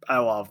 I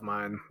love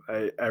mine.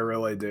 I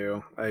really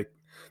do.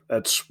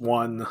 That's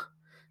one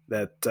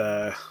that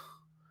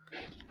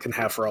can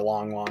have for a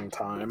long, long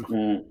time.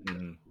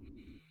 Mm-hmm.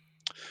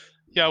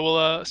 Yeah,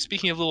 well,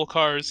 speaking of little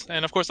cars,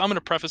 and of course, I'm going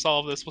to preface all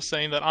of this with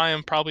saying that I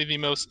am probably the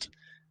most,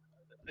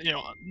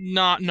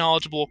 not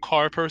knowledgeable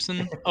car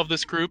person of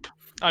this group.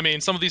 I mean,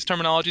 some of these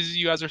terminologies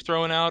you guys are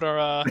throwing out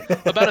are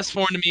about as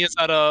foreign to me as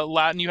that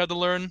Latin you had to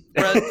learn,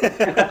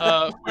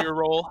 Brett, for your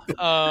role.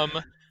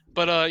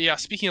 But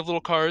speaking of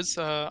little cars,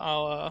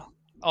 I'll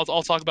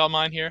talk about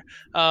mine here.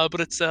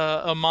 But it's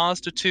a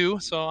Mazda 2,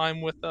 so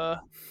I'm with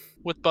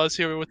Buzz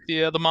here with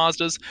the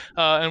Mazdas.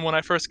 And when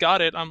I first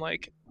got it, I'm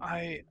like,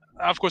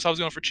 Of course, I was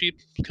going for cheap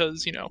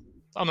because,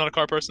 I'm not a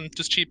car person.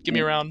 Just cheap, give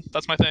me around.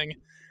 That's my thing.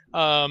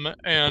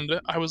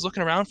 And I was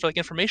looking around for like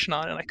information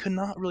on it, and I could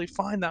not really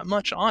find that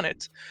much on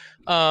it.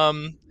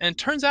 And it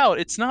turns out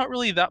it's not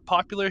really that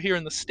popular here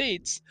in the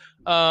States,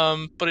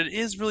 but it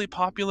is really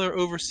popular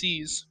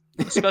overseas,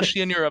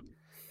 especially in Europe.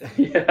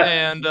 Yeah.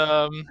 And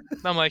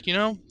I'm like,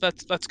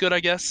 that's good, I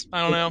guess.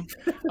 I don't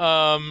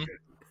know.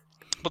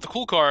 But the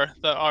cool car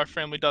that our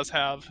family does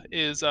have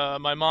is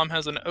my mom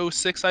has an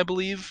 06, I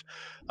believe,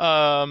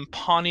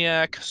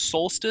 Pontiac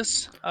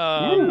Solstice.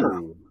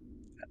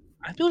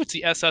 I believe it's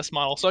the SS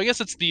model, so I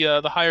guess it's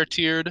the higher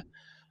tiered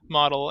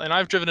model. And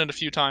I've driven it a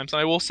few times, and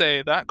I will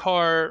say that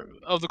car,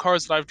 of the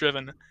cars that I've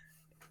driven,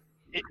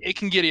 it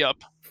can giddy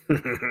up.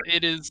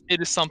 It is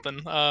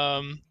something.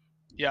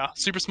 Yeah,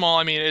 super small.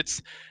 I mean,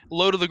 it's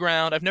low to the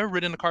ground. I've never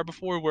ridden a car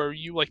before where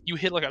you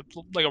hit like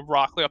a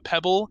rock, like a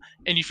pebble,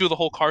 and you feel the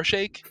whole car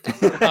shake.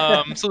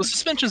 So the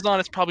suspension's on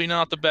it's probably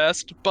not the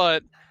best,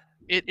 but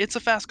it's a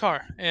fast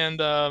car. And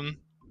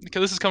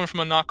because this is coming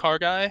from a not car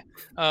guy,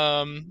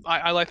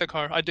 I like that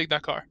car. I dig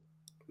that car.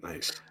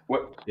 Nice.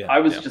 I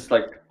was just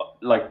like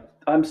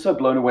I'm so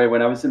blown away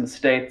when I was in the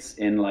States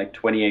in like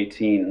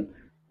 2018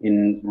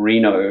 in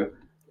Reno.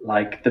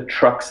 Like the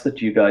trucks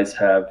that you guys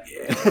have,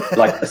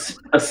 like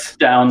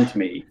astound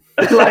me.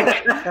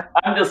 Like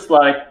I'm just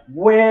like,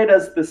 where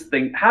does this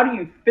thing? How do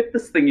you fit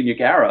this thing in your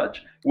garage?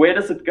 Where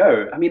does it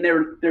go? I mean,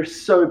 they're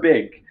so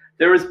big.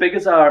 They're as big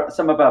as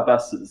some of our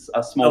buses,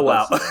 our small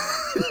buses.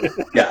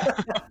 Wow. Yeah.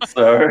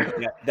 So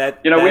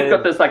we've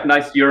got this like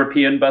nice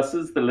European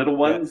buses, the little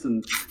ones,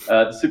 and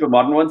the super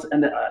modern ones,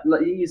 and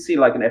you see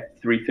like an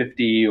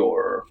F350,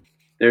 or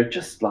they're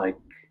just like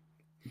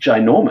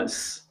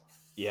ginormous.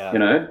 Yeah,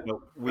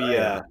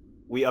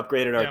 we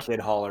upgraded our kid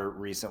hauler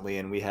recently,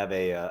 and we have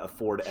a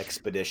Ford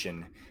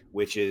Expedition,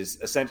 which is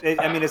essentially,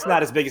 I mean, it's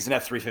not as big as an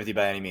F350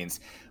 by any means,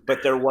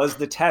 but there was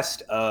the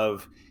test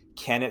of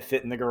can it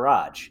fit in the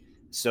garage.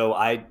 So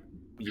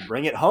you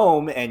bring it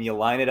home and you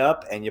line it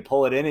up and you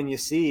pull it in and you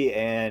see,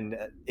 and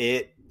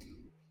it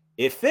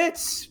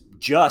fits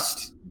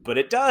but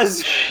it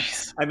does.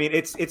 I mean,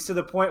 it's to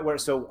the point where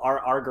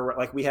our garage,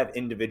 like we have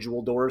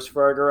individual doors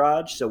for our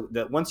garage, so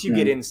that once you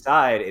get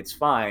inside, it's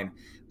fine.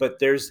 But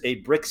there's a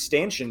brick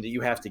stanchion that you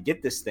have to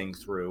get this thing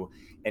through,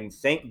 and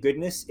thank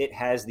goodness it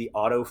has the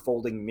auto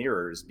folding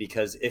mirrors,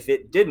 because if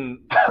it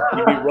didn't,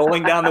 you'd be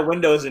rolling down the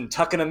windows and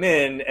tucking them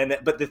in.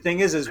 But the thing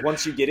is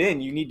once you get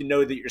in, you need to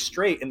know that you're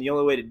straight, and the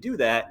only way to do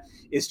that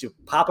is to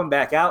pop them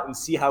back out and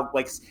see how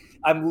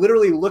I'm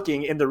literally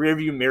looking in the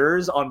rearview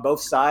mirrors on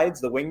both sides,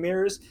 the wing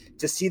mirrors,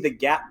 to see the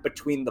gap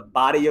between the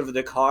body of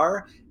the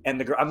car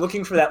and I'm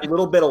looking for that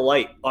little bit of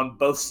light on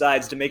both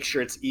sides to make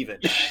sure it's even.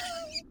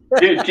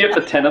 Do you have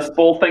the tennis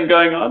ball thing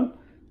going on?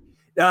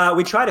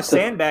 We tried a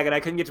sandbag and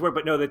I couldn't get to work,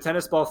 but no, the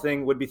tennis ball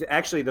thing would be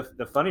actually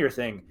the funnier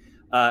thing.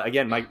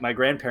 Again, my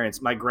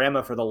grandparents, my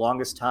grandma for the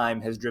longest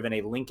time has driven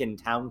a Lincoln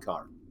Town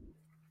Car.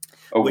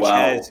 Oh, which wow.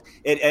 has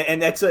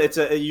and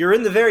you're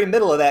in the very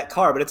middle of that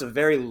car, but it's a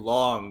very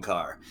long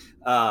car.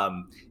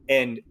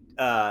 And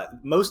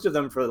most of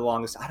them for the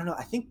longest, I don't know,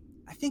 I think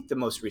the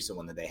most recent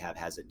one that they have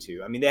has it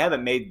too. I mean, they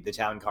haven't made the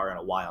town car in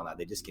a while now.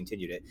 They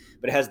discontinued it,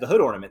 but it has the hood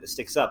ornament that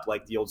sticks up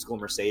like the old school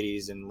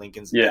Mercedes and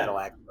Lincolns and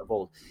Cadillac of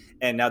old.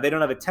 And now they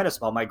don't have a tennis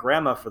ball. My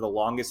grandma for the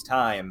longest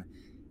time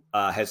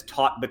has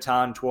taught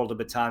baton, twirled a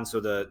baton. So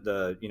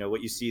the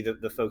what you see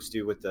the folks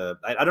do with the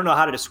I don't know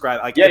how to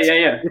describe.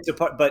 It's a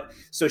part, but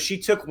so she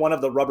took one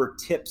of the rubber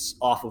tips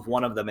off of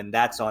one of them, and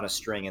that's on a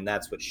string, and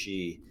that's what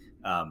she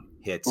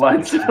hits.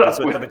 That's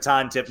with the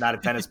baton tip, not a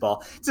tennis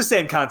ball. It's the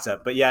same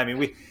concept, but yeah, I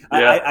mean,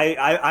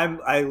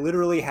 I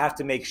literally have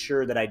to make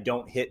sure that I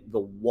don't hit the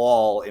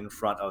wall in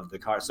front of the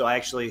car. So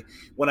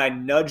when I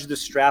nudge the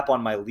strap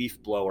on my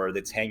leaf blower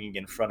that's hanging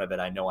in front of it,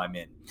 I know I'm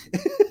in.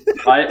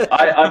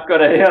 I've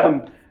got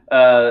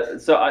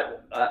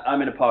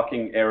I'm in a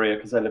parking area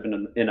because I live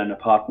in an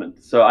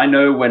apartment. So I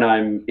know when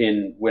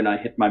I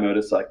hit my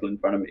motorcycle in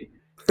front of me.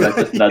 I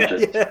just nudge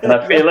it and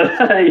I feel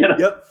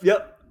it.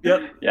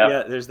 Yep.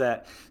 Yeah, there's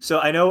that. So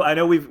I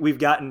know we've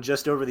gotten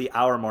just over the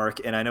hour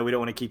mark, and I know we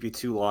don't want to keep you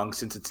too long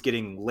since it's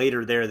getting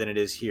later there than it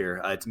is here.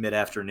 It's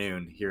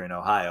mid-afternoon here in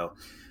Ohio.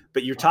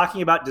 But you're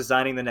talking about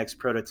designing the next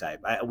prototype.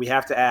 We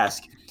have to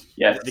ask.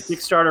 Yes. The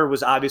Kickstarter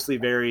was obviously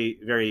very,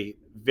 very,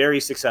 very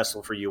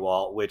successful for you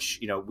all, which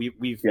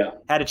we've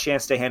had a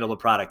chance to handle the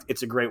product.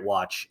 It's a great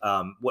watch.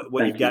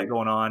 What you've got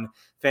going on,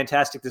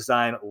 fantastic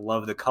design.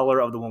 Love the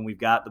color of the one we've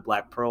got. The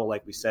black pearl,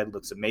 like we said,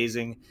 looks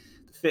amazing.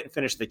 The fit and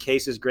finish of the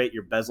case is great.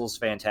 Your bezel's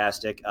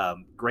fantastic.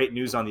 Great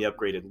news on the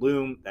upgraded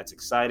loom. That's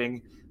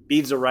exciting.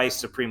 Beads of rice,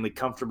 supremely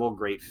comfortable.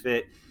 Great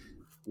fit.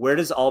 Where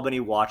does Albany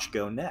Watch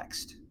go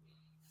next?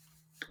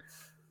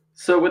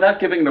 So without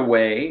giving it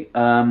away,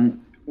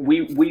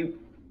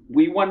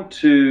 we want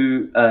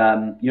to,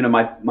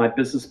 my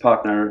business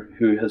partner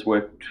who has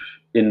worked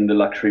in the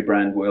luxury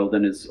brand world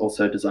and is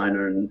also a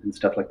designer and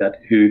stuff like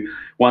that, who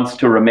wants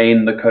to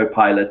remain the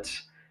co-pilot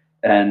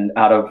and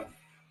out of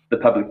the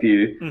public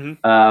view.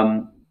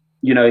 Mm-hmm.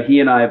 He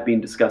and I have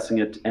been discussing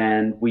it,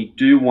 and we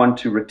do want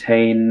to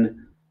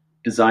retain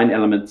design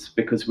elements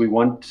because we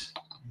want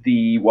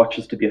the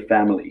watches to be a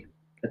family.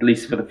 at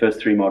least for the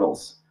first 3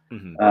 models.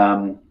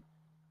 Mm-hmm.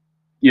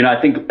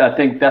 I think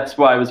that's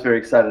why I was very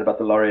excited about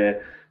the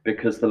Laurier,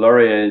 because the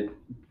Laurier,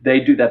 they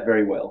do that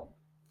very well.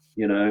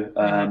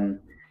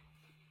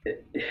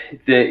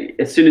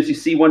 As soon as you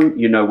see one,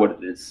 you know what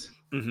it is.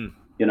 Mm-hmm.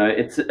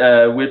 It's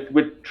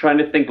we're trying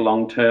to think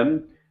long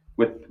term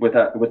with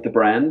the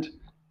brand.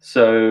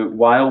 So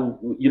while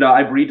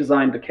I've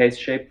redesigned the case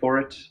shape for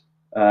it,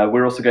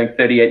 we're also going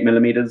 38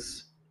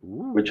 millimeters,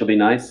 which will be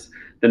nice.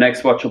 The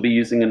next watch will be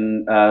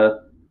using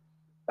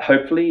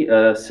hopefully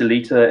a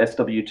Sellita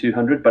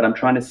SW200, but I'm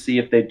trying to see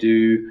if they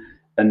do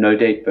a no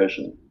date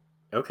version.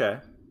 Okay.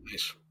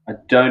 Nice. I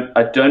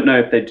don't know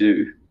if they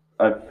do.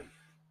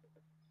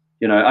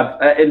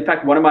 In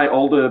fact, one of my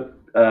older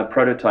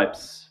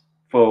prototypes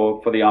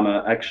for the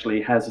Armour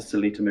actually has a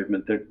Sellita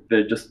movement.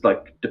 They're just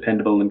like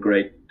dependable and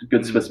great,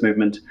 good Swiss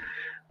movement.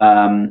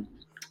 What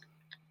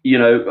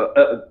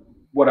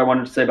I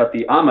wanted to say about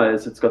the Armour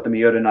is it's got the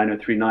Miyota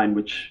 9039,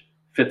 which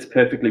fits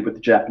perfectly with the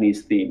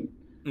Japanese theme.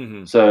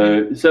 Mm-hmm.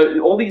 So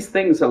all these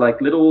things are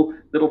like little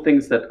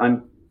things that I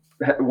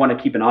want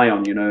to keep an eye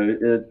on.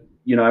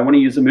 I want to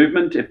use a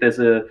movement. If there's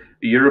a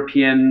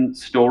European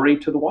story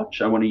to the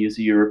watch, I want to use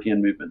a European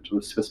movement or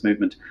a Swiss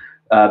movement.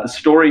 The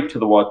story to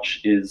the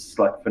watch is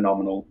like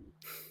phenomenal.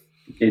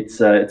 It's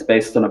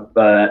based on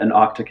an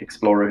Arctic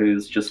explorer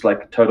who's just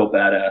like a total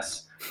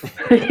badass.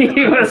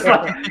 He was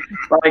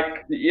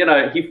like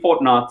he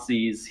fought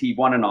Nazis. He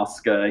won an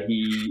Oscar.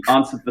 He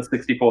answered the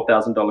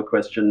 $64,000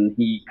 question.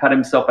 He cut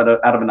himself out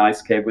of an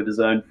ice cave with his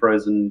own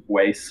frozen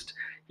waste.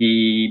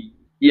 He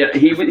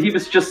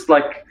was just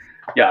like.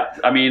 Yeah,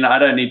 I mean, I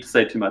don't need to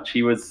say too much.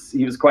 He was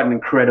quite an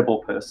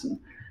incredible person,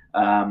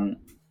 and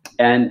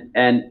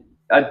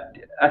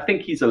I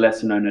think he's a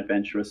lesser known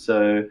adventurer.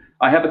 So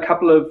I have a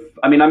couple of.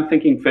 I mean, I'm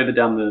thinking further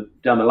down the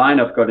line.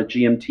 I've got a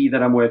GMT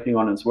that I'm working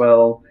on as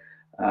well,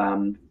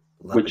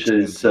 which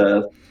is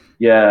sort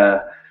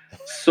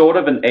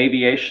of an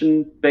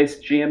aviation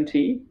based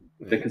GMT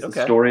because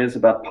the story is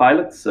about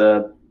pilots.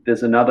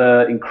 There's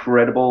another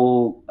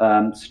incredible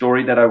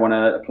story that I want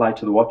to apply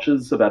to the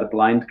watches about a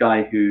blind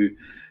guy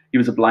he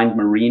was a blind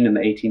Marine in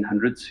the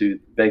 1800s who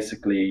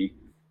basically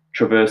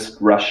traversed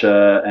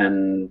Russia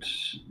and,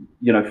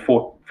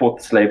 fought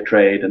the slave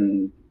trade.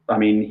 And I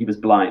mean, he was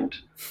blind,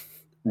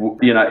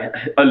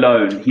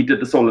 alone. He did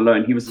this all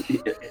alone. He was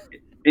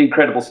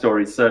incredible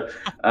stories. So,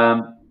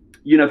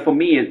 for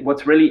me,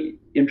 what's really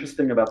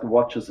interesting about the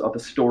watches are the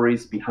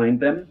stories behind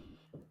them.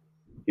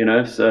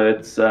 So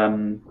it's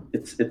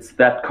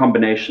that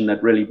combination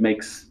that really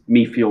makes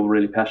me feel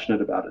really passionate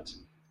about it.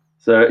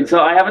 So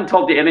I haven't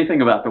told you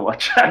anything about the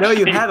watch. Actually. No,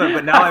 you haven't,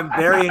 but now I'm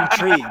very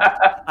intrigued.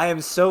 I am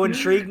so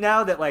intrigued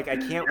now that I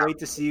can't wait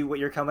to see what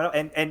you're coming up.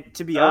 And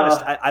to be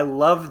honest, I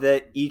love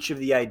that each of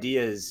the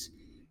ideas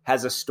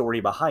has a story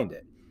behind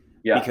it.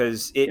 Yeah.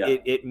 Because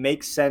it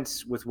makes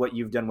sense with what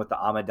you've done with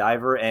the Ama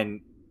Diver,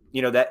 and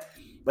that,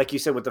 like you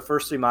said, with the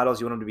first 3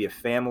 models, you want them to be a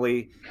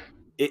family.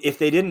 If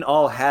they didn't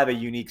all have a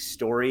unique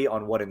story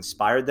on what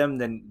inspired them,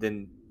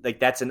 then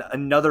that's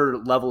another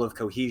level of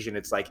cohesion.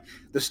 It's like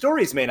the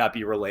stories may not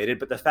be related,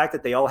 but the fact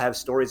that they all have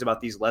stories about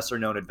these lesser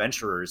known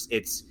adventurers,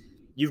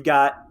 you've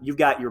got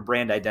your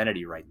brand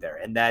identity right there.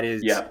 And that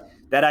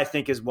I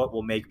think is what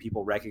will make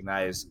people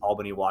recognize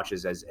Albany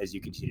watches as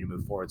you continue to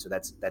move forward. So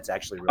that's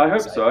actually really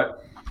exciting. So.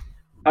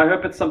 I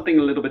hope it's something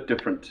a little bit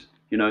different,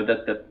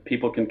 that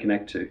people can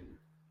connect to,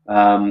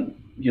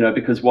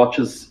 because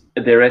watches,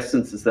 their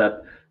essence is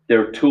that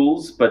they're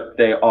tools, but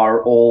they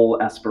are all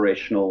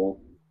aspirational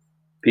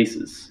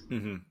pieces.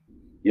 Mm-hmm.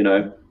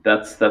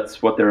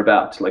 That's what they're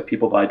about. Like,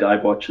 people buy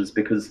dive watches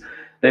because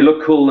they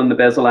look cool and the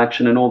bezel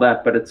action and all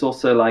that, but it's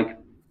also like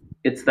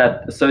it's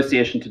that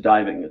association to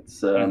diving.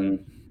 It's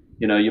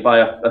you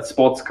buy a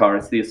sports car,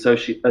 it's the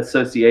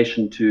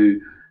association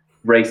to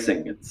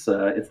racing. It's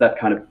that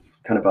kind of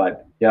vibe.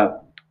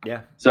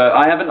 Yeah. So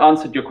I haven't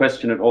answered your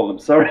question at all. I'm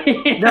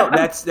sorry. No,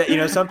 that's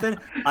something.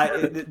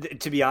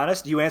 To be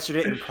honest, you answered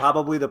it in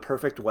probably the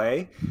perfect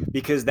way,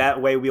 because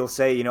that way we'll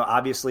say,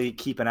 obviously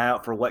keep an eye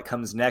out for what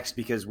comes next,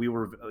 because we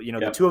were,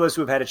 the two of us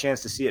who have had a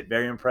chance to see it,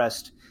 very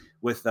impressed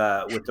with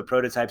the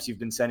prototypes you've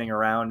been sending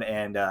around,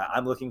 and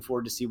I'm looking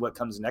forward to see what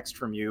comes next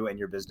from you and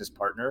your business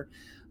partner.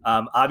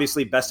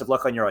 Obviously, best of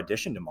luck on your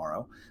audition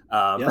tomorrow.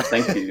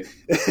 Thank you.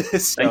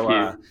 Thank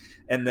you.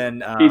 And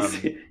then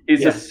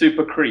he's a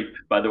super creep,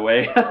 by the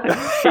way.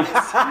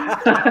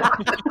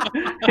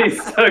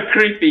 He's so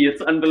creepy,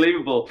 it's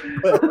unbelievable.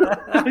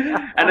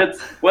 And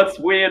what's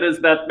weird is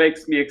that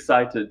makes me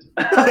excited.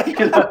 That's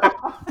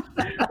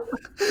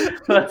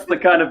the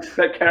kind of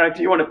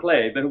character you want to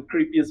play, the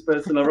creepiest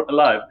person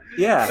alive.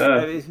 Yeah.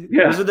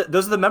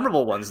 Those are the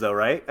memorable ones, though,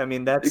 right? I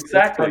mean, that's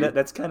kind of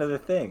the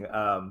thing.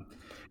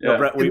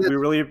 Brett, we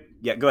really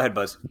go ahead,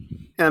 Buzz.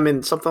 I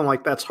mean, something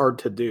like that's hard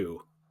to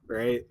do,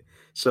 right?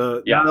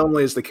 So not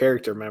only is the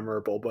character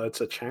memorable, but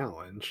it's a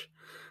challenge.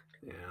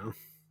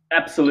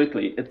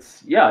 Absolutely.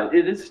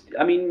 It is.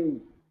 I mean,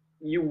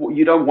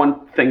 you don't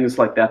want things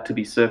like that to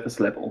be surface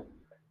level.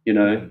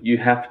 You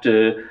have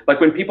to, like,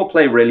 when people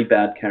play really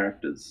bad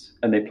characters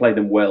and they play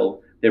them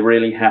well, they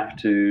really have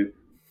to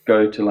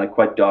go to like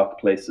quite dark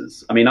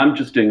places. I mean, I'm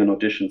just doing an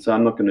audition, so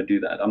I'm not going to do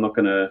that. I'm not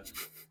going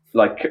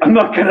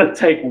to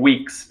take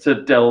weeks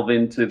to delve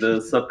into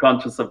the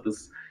subconscious of the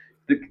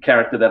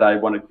character that I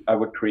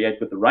would create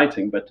with the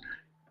writing. But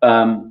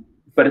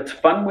it's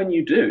fun when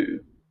you do,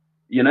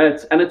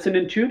 it's an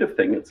intuitive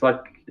thing. It's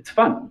like, it's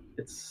fun.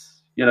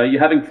 It's, you're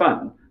having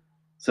fun.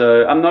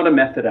 So I'm not a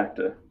method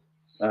actor.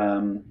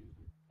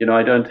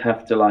 I don't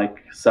have to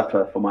like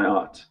suffer for my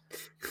art.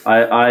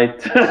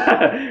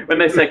 I when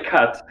they say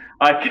cut,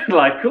 I can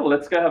like, cool,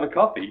 let's go have a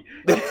coffee.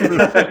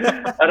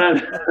 I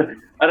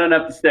don't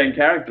have to stay in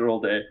character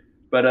all day,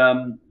 but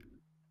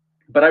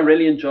I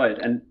really enjoy it,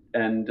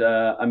 and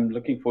I'm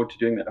looking forward to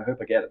doing that. I hope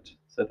I get it.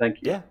 So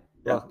thank you. Yeah.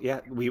 Well, yeah,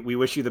 we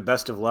wish you the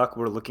best of luck.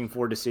 We're looking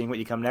forward to seeing what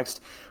you come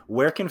next.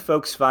 Where can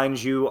folks find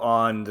you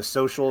on the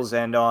socials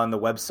and on the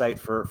website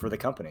for the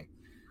company?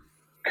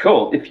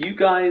 Cool. If you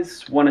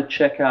guys want to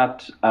check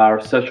out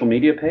our social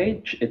media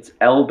page, it's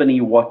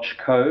Albany Watch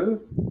Co.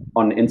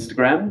 on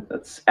Instagram.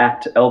 That's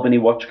at Albany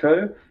Watch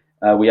Co.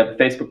 We have a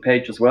Facebook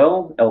page as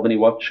well, Albany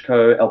Watch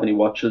Co., Albany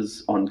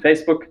Watches on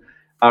Facebook.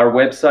 Our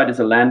website is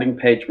a landing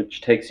page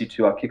which takes you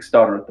to our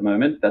Kickstarter at the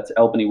moment. That's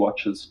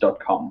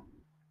albanywatches.com.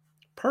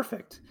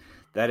 Perfect.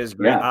 That is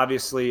great. Yeah.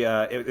 Obviously,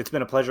 it's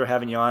been a pleasure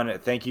having you on.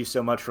 Thank you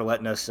so much for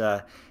letting us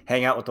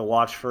hang out with the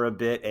watch for a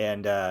bit,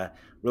 and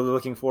really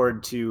looking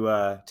forward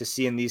to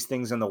seeing these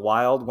things in the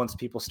wild once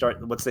they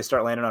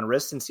start landing on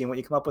wrists and seeing what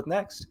you come up with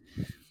next.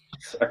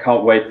 I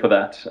can't wait for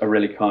that. I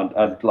really can't.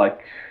 I'm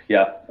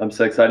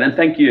so excited. And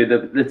thank you.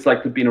 It's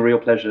been a real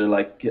pleasure,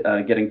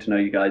 getting to know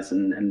you guys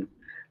and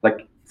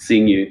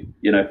seeing you,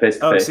 face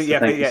to face. So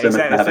exactly.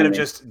 Instead of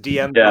just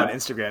DM on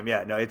Instagram.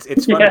 Yeah, no, it's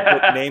fun to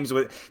put names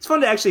with. It's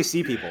fun to actually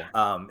see people.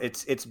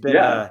 It's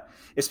been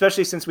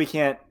especially since we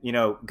can't,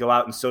 go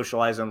out and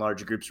socialize in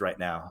large groups right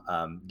now,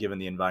 given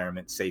the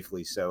environment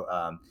safely.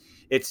 So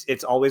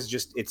it's always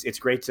it's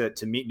great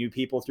to meet new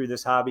people through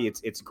this hobby.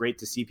 It's great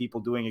to see people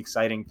doing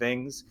exciting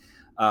things.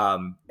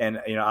 And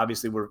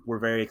obviously we're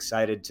very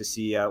excited to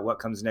see what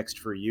comes next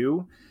for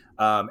you.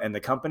 And the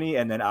company,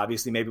 and then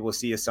obviously maybe we'll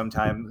see you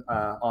sometime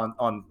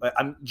on.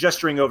 I'm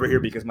gesturing over here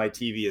because my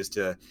TV is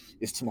to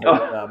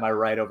my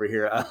right over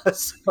here,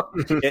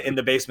 in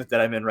the basement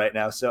that I'm in right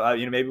now. So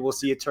maybe we'll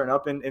see you turn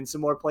up in some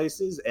more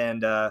places,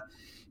 and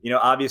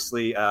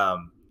obviously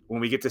when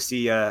we get to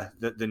see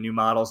the new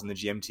models and the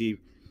GMT,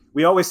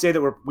 we always say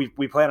that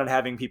we plan on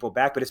having people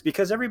back, but it's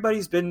because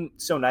everybody's been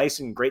so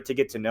nice and great to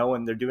get to know,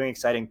 and they're doing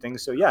exciting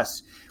things. So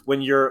yes,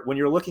 when you're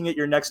looking at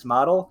your next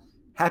model,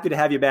 happy to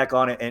have you back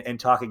on it and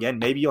talk again.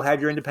 Maybe you'll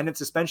have your independent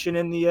suspension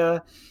in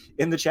the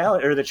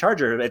challenge or the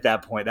Charger at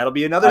that point. That'll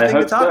be another thing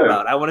to talk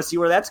about. I want to see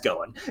where that's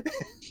going.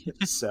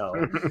 So,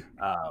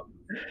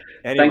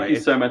 anyway, thank you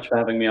so much for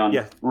having me on.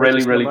 Yeah,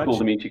 really cool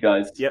to meet you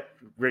guys. Yep,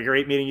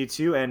 great meeting you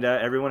too. And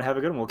everyone have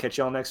a good one. We'll catch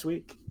you all next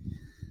week.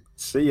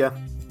 See ya.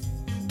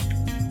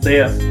 See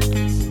ya.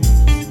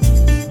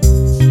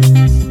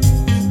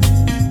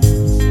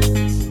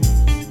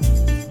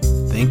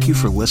 Thank you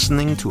for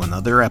listening to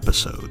another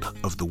episode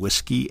of the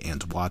Whiskey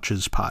and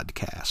Watches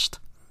podcast.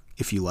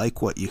 If you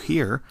like what you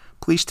hear,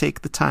 please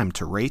take the time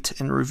to rate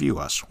and review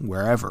us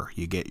wherever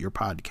you get your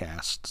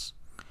podcasts.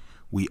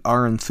 We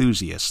are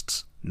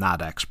enthusiasts,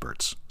 not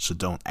experts, so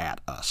don't @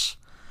 us.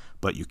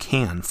 But you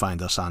can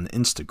find us on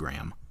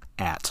Instagram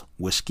at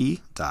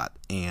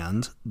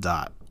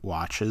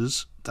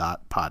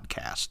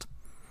whiskey.and.watches.podcast.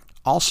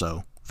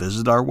 Also,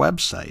 visit our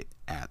website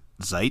at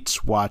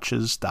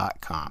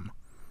zeitzwatches.com.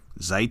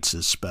 Zeitz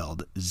is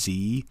spelled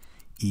Z-E-I-T-Z.